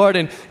accident, Lord?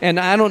 And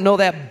I don't know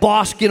that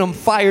boss, get him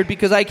fired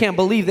because I can't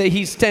believe that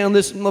he's telling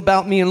this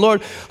about me. And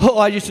Lord,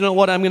 I just don't know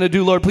what I'm going to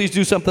do. Lord, please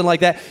do something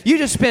like that. You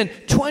just spend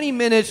 20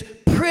 minutes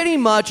pretty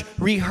much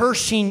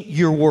rehearsing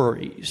your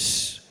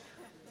worries.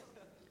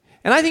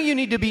 And I think you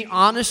need to be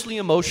honestly,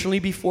 emotionally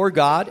before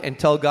God and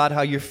tell God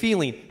how you're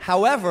feeling.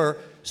 However,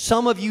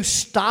 some of you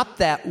stop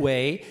that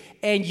way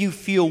and you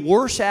feel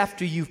worse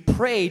after you've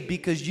prayed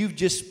because you've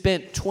just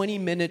spent 20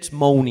 minutes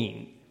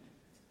moaning.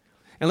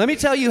 And let me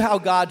tell you how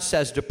God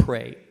says to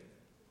pray.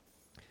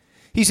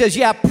 He says,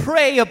 yeah,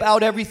 pray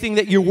about everything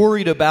that you're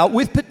worried about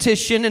with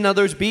petition. In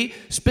others, be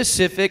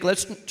specific.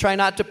 Let's try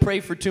not to pray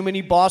for too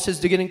many bosses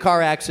to get in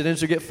car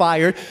accidents or get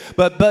fired.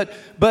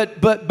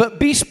 But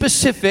be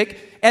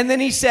specific. And then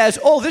he says,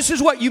 oh, this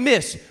is what you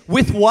miss.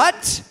 With what?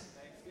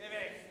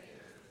 Thanksgiving.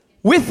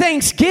 With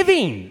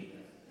thanksgiving.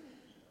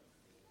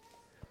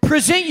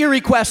 Present your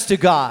request to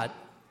God.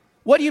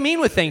 What do you mean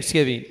with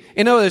thanksgiving?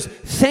 In other words,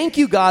 thank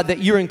you, God, that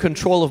you're in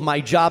control of my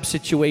job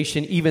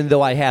situation, even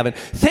though I haven't.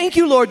 Thank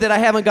you, Lord, that I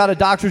haven't got a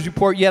doctor's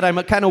report yet. I'm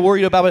kind of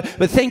worried about it.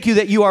 But thank you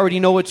that you already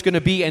know what's going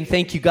to be. And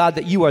thank you, God,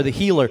 that you are the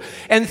healer.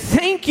 And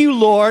thank you,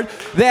 Lord,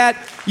 that,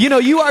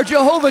 you are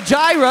Jehovah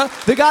Jireh,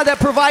 the God that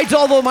provides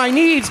all of my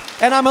needs.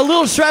 And I'm a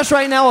little stressed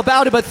right now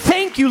about it. But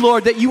thank you,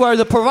 Lord, that you are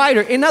the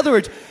provider. In other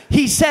words,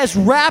 he says,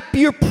 wrap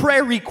your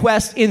prayer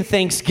request in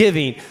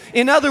thanksgiving.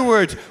 In other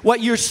words, what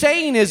you're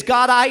saying is,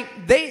 God,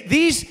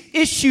 these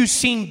issues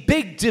seem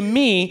big to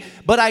me,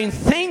 but I'm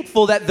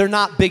thankful that they're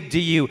not big to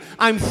you.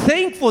 I'm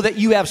thankful that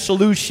you have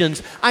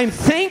solutions. I'm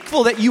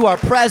thankful that you are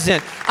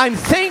present. I'm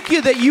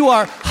thankful that you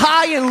are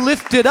high and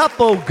lifted up,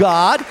 oh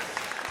God.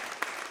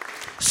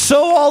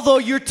 So although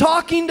you're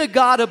talking to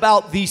God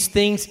about these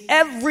things,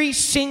 every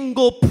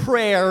single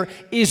prayer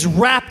is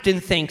wrapped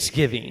in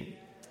thanksgiving.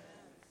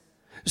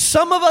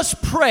 Some of us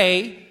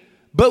pray,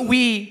 but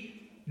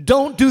we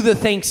don't do the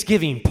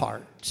thanksgiving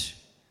part.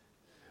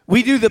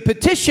 We do the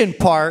petition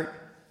part,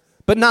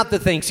 but not the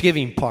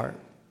thanksgiving part.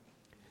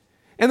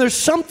 And there's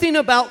something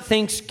about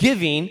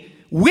thanksgiving.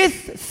 With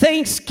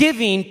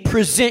thanksgiving,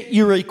 present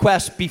your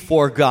request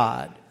before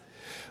God.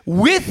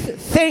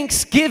 With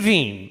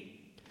thanksgiving.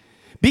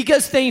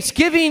 Because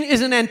thanksgiving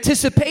is an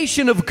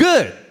anticipation of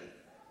good.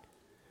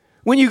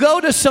 When you go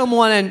to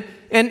someone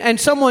and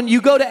someone, you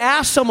go to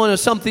ask someone of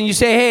something, you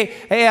say,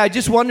 hey, I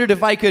just wondered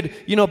if I could,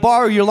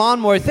 borrow your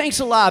lawnmower.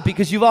 Thanks a lot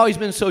because you've always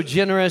been so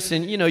generous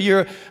and,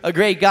 you're a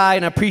great guy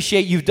and I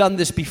appreciate you've done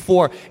this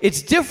before.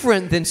 It's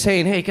different than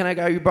saying, hey, can I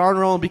borrow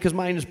your lawnmower because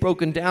mine is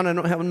broken down. I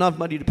don't have enough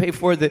money to pay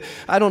for it.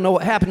 I don't know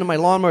what happened to my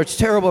lawnmower. It's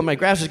terrible and my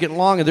grass is getting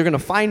long and they're going to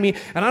fine me.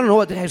 And I don't know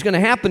what is going to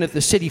happen if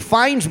the city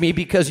fines me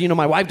because,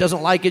 my wife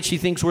doesn't like it. She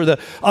thinks we're the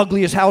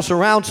ugliest house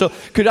around. So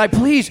could I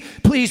please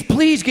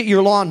get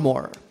your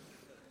lawnmower?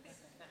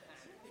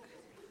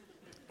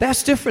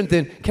 That's different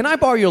than, can I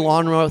borrow your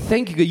lawnmower?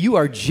 Thank you. You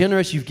are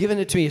generous. You've given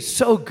it to me. It's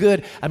so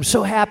good. I'm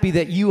so happy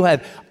that you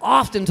have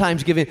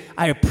oftentimes given.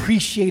 I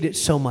appreciate it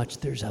so much.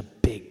 There's a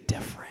big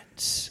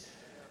difference.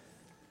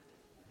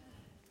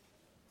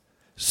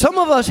 Some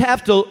of us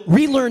have to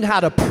relearn how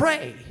to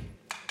pray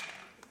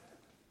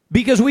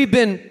because we've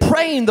been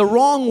praying the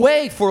wrong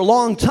way for a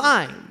long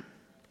time.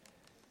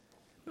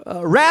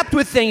 wrapped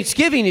with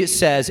thanksgiving, it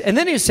says. And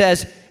then it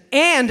says,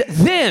 and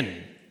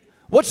then.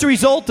 What's the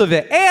result of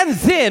it? And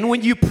then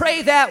when you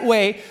pray that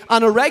way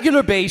on a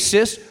regular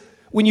basis,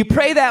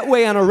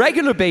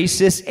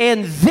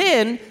 and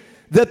then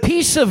the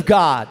peace of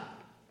God.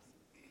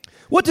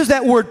 What does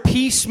that word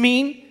peace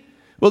mean?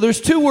 Well,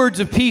 there's two words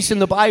of peace in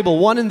the Bible.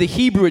 One in the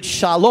Hebrew, it's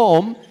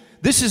shalom.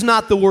 This is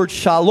not the word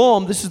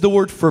shalom. This is the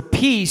word for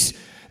peace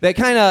that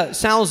kind of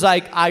sounds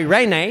like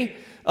irene.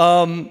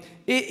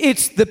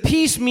 It's the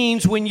peace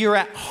means when you're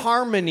at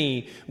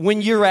harmony,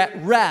 when you're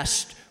at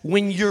rest,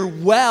 when you're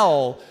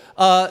well.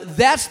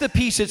 That's the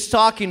peace it's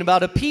talking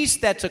about, a peace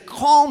that's a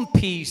calm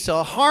peace,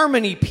 a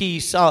harmony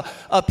peace,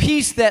 a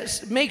peace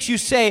that makes you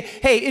say,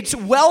 hey, it's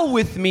well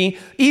with me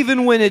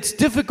even when it's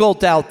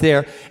difficult out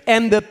there.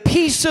 And the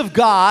peace of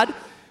God,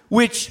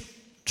 which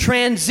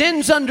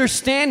transcends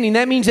understanding,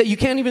 that means that you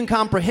can't even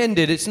comprehend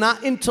it. It's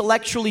not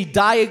intellectually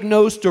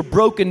diagnosed or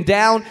broken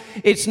down.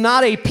 It's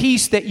not a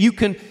peace that you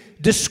can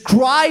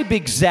describe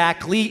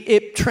exactly.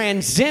 It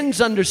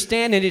transcends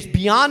understanding. It's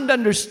beyond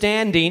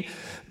understanding.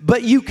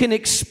 But you can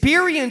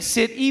experience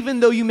it even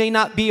though you may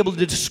not be able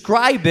to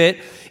describe it.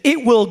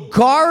 It will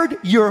guard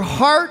your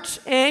hearts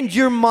and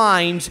your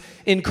minds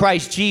in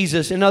Christ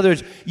Jesus. In other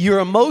words, your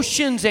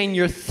emotions and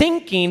your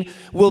thinking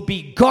will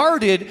be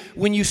guarded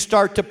when you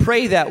start to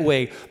pray that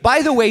way.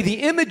 By the way,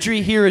 the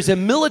imagery here is a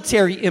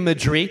military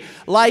imagery.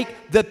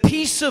 Like the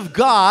peace of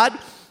God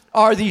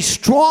are these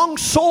strong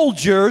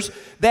soldiers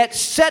that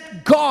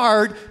set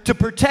guard to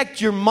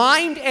protect your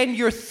mind and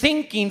your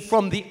thinking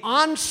from the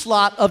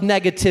onslaught of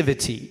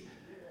negativity.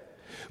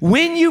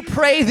 When you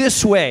pray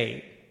this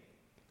way,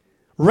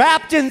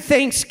 wrapped in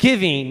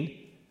thanksgiving,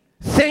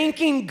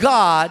 thanking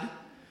God,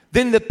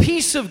 then the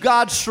peace of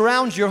God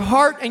surrounds your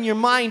heart and your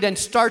mind and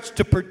starts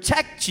to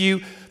protect you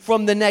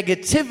from the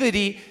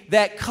negativity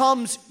that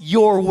comes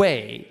your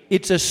way.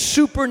 It's a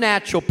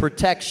supernatural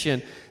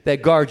protection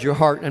that guards your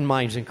heart and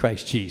minds in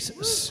Christ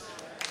Jesus.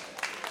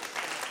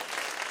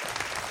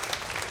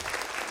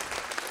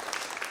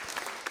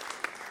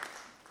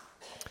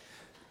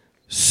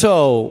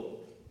 So,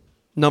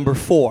 number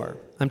 4,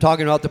 I'm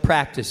talking about the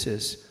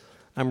practices.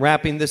 I'm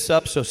wrapping this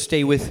up, so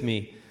stay with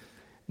me.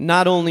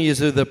 Not only is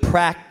there the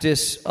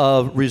practice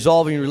of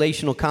resolving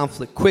relational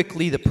conflict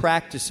quickly, the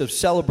practice of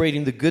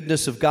celebrating the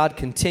goodness of God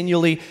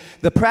continually,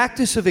 the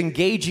practice of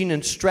engaging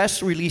in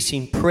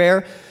stress-releasing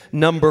prayer.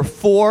 Number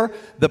 4,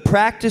 the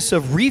practice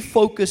of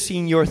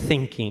refocusing your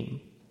thinking.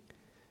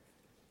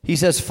 He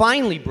says,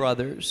 finally,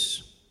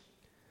 brothers,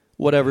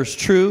 whatever's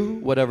true,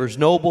 whatever's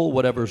noble,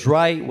 whatever's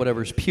right,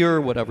 whatever's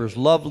pure, whatever's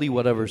lovely,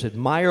 whatever's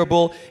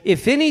admirable,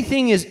 if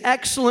anything is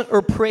excellent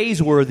or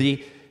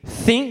praiseworthy,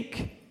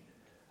 think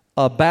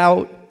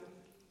about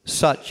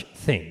such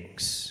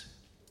things.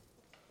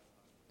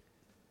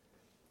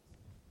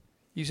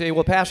 You say,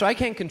 well, Pastor, I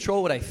can't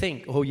control what I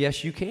think. Oh,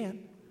 yes, you can.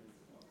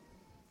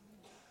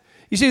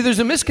 You see, there's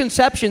a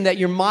misconception that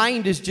your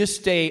mind is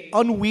just a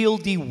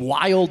unwieldy,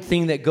 wild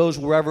thing that goes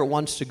wherever it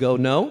wants to go.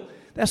 No,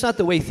 that's not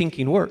the way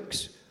thinking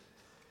works.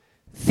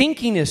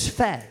 Thinking is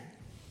fed.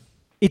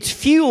 It's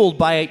fueled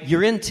by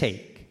your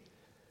intake.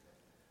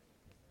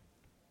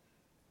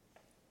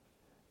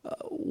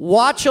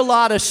 Watch a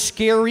lot of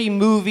scary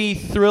movie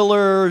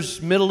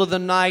thrillers, middle of the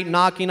night,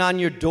 knocking on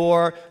your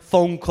door,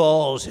 phone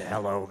calls,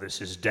 hello,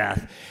 this is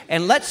death.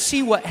 And let's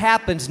see what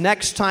happens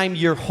next time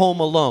you're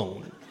home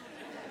alone.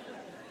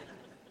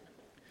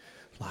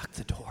 Lock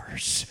the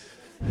doors.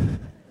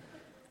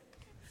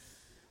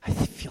 I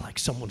feel like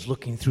someone's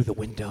looking through the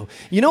window.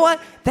 You know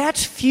what?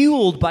 That's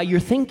fueled by your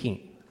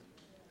thinking.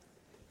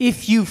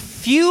 If you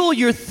fuel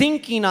your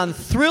thinking on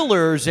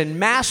thrillers and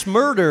mass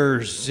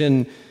murders,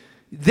 and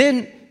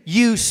then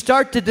you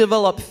start to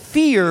develop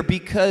fear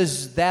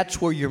because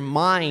that's where your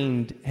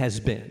mind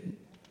has been.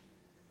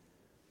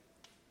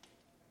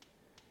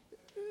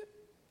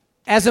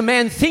 As a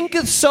man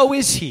thinketh, so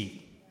is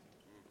he.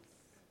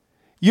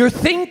 Your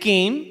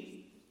thinking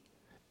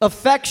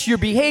affects your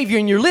behavior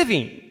and your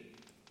living.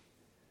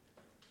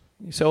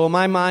 So in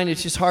my mind,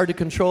 it's just hard to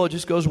control. It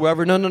just goes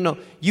wherever. No.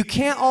 You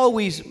can't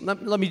always,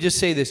 let me just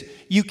say this.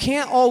 You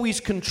can't always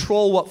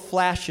control what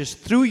flashes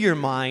through your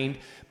mind,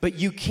 but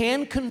you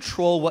can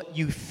control what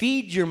you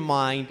feed your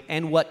mind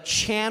and what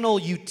channel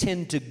you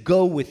tend to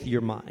go with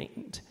your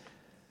mind.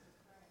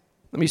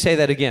 Let me say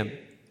that again.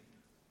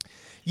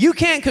 You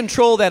can't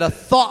control that a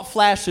thought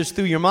flashes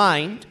through your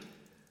mind,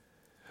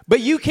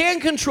 but you can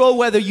control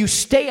whether you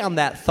stay on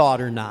that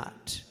thought or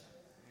not.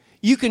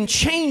 You can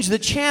change the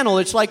channel.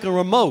 It's like a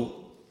remote.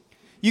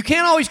 You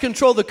can't always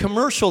control the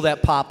commercial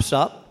that pops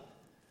up.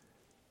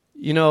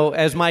 You know,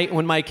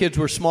 when my kids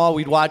were small,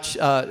 we'd watch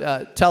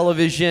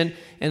television,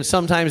 and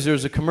sometimes there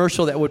was a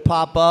commercial that would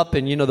pop up,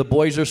 and, you know, the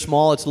boys are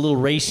small. It's a little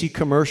racy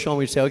commercial, and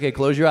we'd say, okay,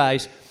 close your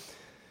eyes.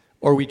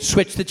 Or we'd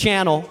switch the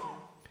channel,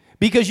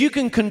 because you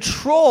can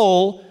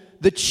control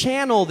the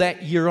channel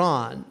that you're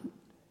on.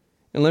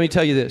 And let me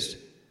tell you this.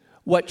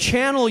 What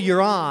channel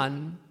you're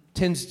on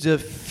tends to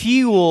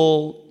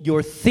fuel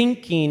your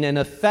thinking and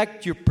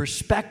affect your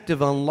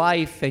perspective on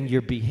life and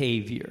your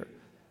behavior.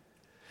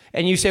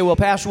 And you say, well,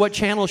 Pastor, what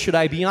channel should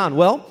I be on?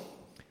 Well,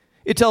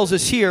 it tells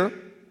us here,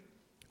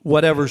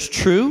 whatever's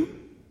true,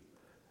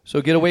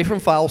 so get away from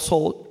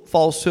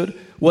falsehood,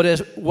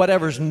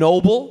 whatever's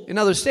noble. In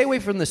other words, stay away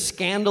from the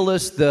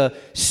scandalous, the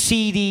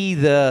seedy,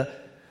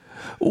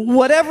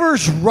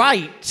 whatever's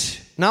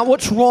right, not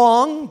what's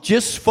wrong,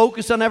 just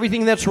focus on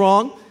everything that's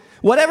wrong.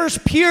 Whatever's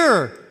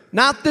pure,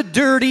 not the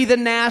dirty, the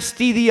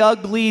nasty, the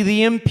ugly,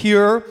 the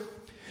impure.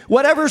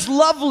 Whatever's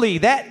lovely,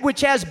 that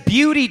which has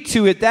beauty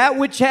to it, that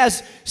which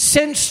has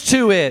sense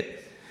to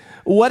it.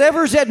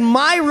 Whatever's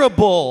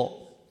admirable.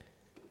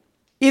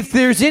 If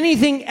there's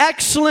anything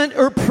excellent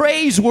or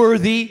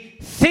praiseworthy,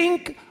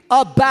 think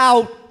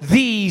about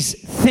these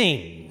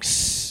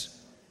things.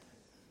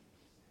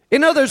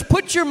 In other words,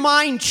 put your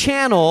mind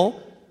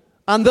channel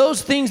on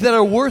those things that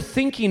are worth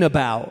thinking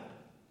about.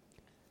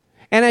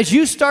 And as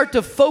you start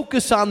to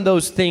focus on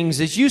those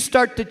things, as you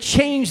start to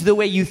change the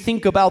way you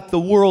think about the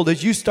world,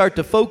 as you start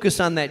to focus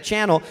on that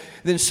channel,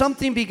 then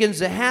something begins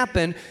to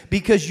happen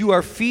because you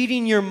are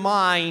feeding your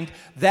mind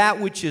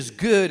that which is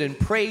good and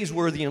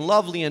praiseworthy and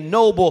lovely and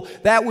noble,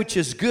 that which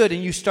is good,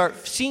 and you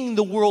start seeing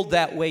the world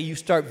that way. You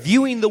start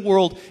viewing the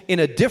world in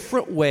a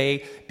different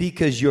way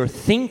because you're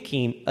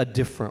thinking a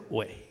different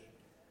way.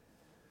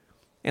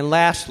 And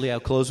lastly, I'll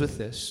close with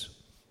this.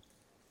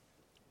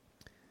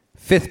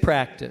 Fifth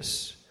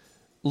practice.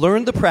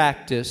 Learn the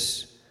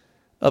practice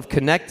of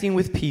connecting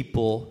with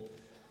people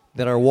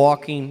that are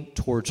walking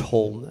towards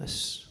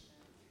wholeness.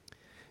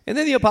 And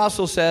then the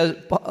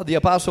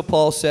Apostle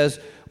Paul says,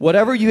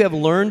 whatever you have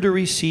learned or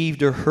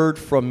received or heard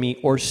from me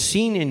or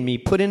seen in me,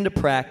 put into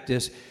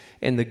practice,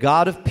 and the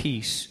God of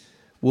peace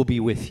will be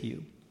with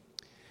you.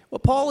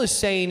 What Paul is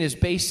saying is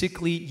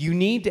basically you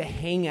need to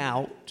hang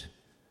out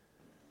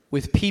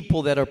with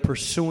people that are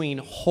pursuing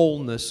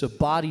wholeness of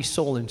body,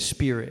 soul, and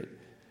spirit.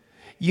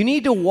 You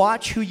need to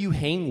watch who you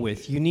hang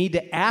with. You need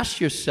to ask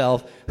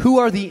yourself, who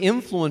are the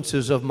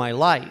influences of my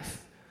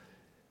life?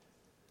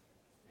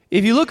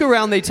 If you look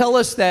around, they tell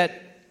us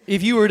that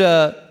if you were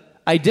to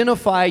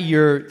identify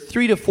your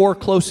 3 to 4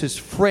 closest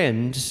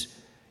friends,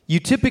 you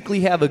typically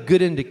have a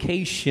good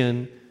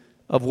indication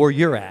of where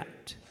you're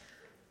at.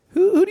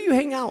 Who do you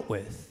hang out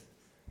with?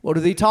 What do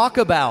they talk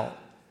about?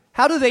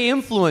 How do they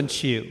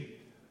influence you?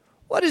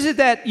 What is it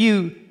that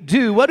you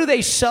do? What do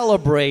they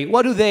celebrate?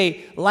 What do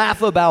they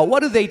laugh about?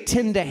 What do they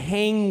tend to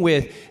hang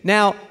with?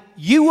 Now,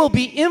 you will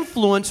be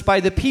influenced by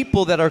the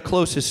people that are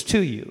closest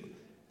to you.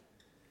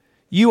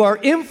 You are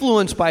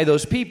influenced by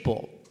those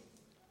people.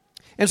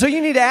 And so you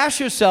need to ask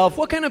yourself,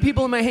 what kind of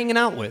people am I hanging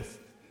out with?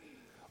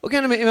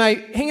 Am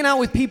I hanging out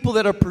with people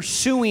that are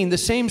pursuing the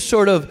same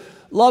sort of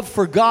love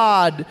for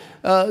God,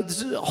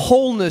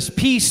 wholeness,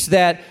 peace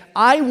that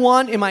I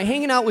want? Am I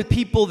hanging out with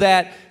people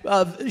that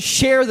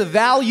share the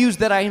values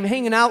that I am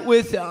hanging out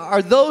with?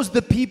 Are those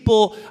the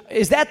people,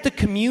 is that the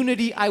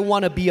community I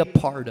want to be a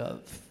part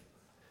of?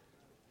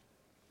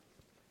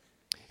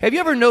 Have you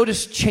ever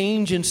noticed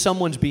change in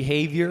someone's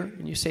behavior?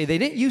 And you say, they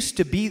didn't used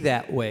to be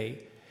that way.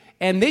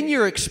 And then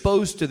you're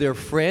exposed to their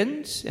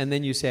friends, and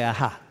then you say,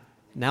 aha,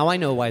 now I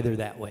know why they're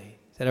that way.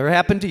 Has that ever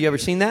happened to you? Ever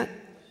seen that?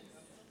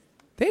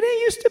 They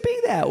didn't used to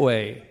be that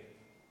way.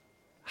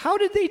 How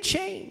did they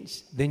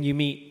change? Then you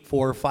meet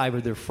 4 or 5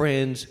 of their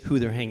friends who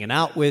they're hanging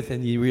out with,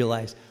 and you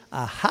realize,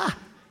 aha,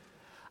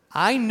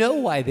 I know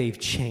why they've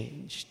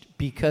changed,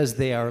 because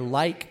they are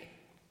like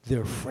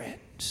their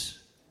friends.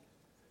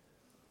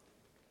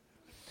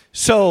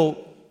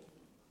 So,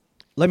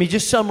 let me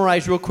just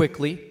summarize real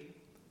quickly.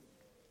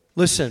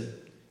 Listen,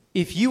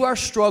 if you are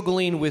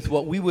struggling with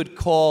what we would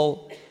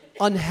call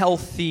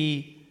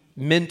unhealthy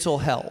mental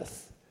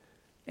health,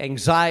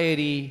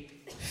 anxiety,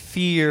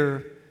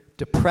 fear,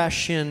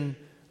 depression,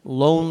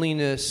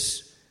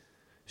 loneliness,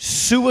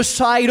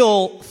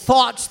 suicidal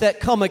thoughts that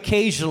come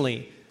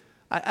occasionally,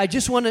 I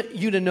just want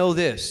you to know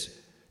this.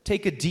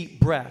 Take a deep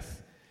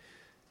breath.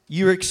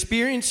 You're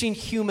experiencing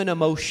human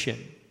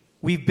emotion.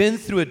 We've been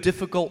through a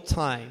difficult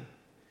time.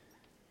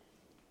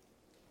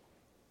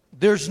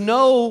 There's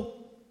no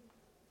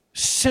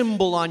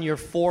symbol on your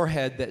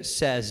forehead that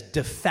says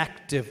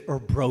defective or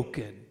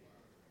broken.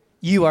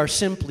 You are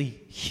simply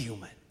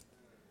human.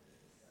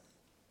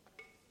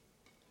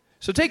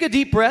 So take a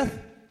deep breath.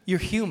 You're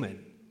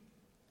human.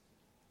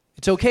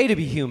 It's okay to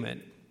be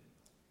human.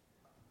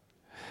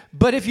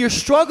 But if you're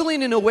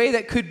struggling in a way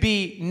that could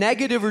be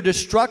negative or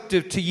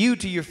destructive to you,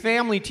 to your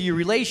family, to your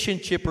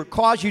relationship, or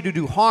cause you to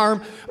do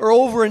harm, or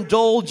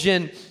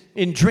overindulge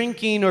in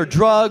drinking or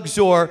drugs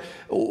or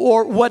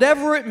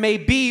whatever it may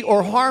be,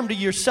 or harm to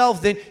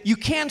yourself, then you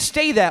can't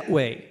stay that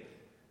way.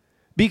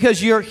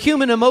 Because your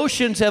human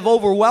emotions have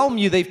overwhelmed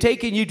you. They've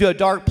taken you to a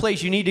dark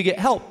place. You need to get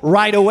help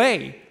right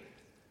away.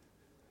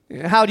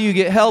 How do you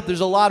get help?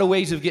 There's a lot of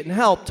ways of getting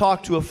help.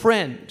 Talk to a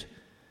friend.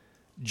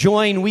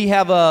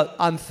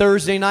 On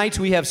Thursday nights,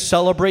 we have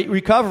Celebrate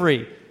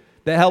Recovery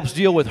that helps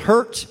deal with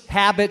hurts,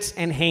 habits,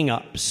 and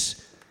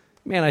hang-ups.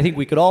 Man, I think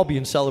we could all be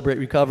in Celebrate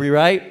Recovery,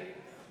 right?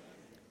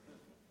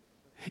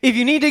 If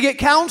you need to get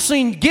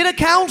counseling, get a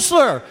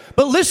counselor.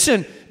 But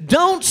listen,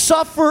 don't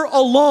suffer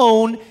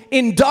alone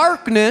in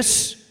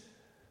darkness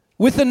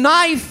with a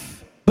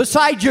knife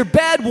beside your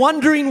bed,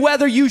 wondering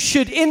whether you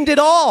should end it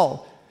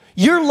all.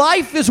 Your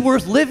life is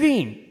worth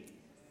living.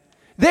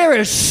 There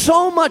is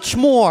so much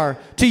more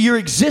to your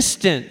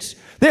existence.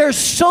 There is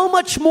so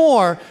much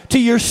more to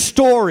your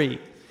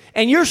story.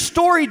 And your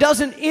story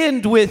doesn't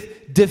end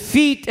with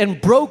defeat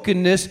and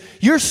brokenness.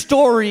 Your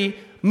story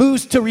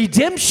moves to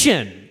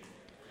redemption.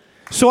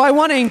 So I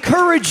want to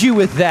encourage you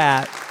with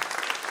that.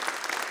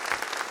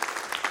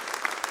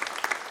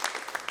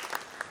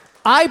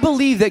 I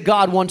believe that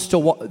God wants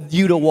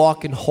you to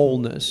walk in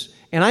wholeness.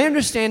 And I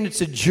understand it's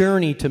a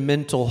journey to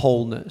mental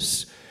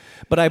wholeness.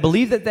 But I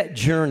believe that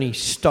journey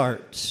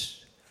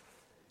starts.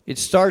 It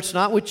starts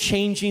not with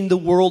changing the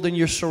world and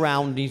your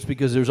surroundings,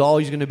 because there's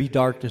always going to be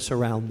darkness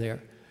around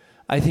there.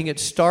 I think it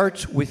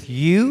starts with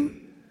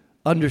you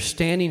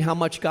understanding how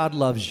much God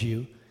loves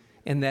you,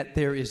 and that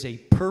there is a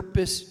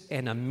purpose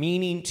and a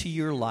meaning to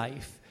your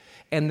life,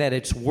 and that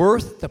it's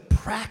worth the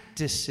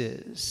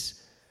practices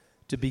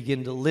to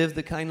begin to live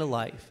the kind of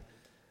life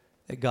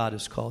that God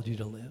has called you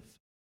to live.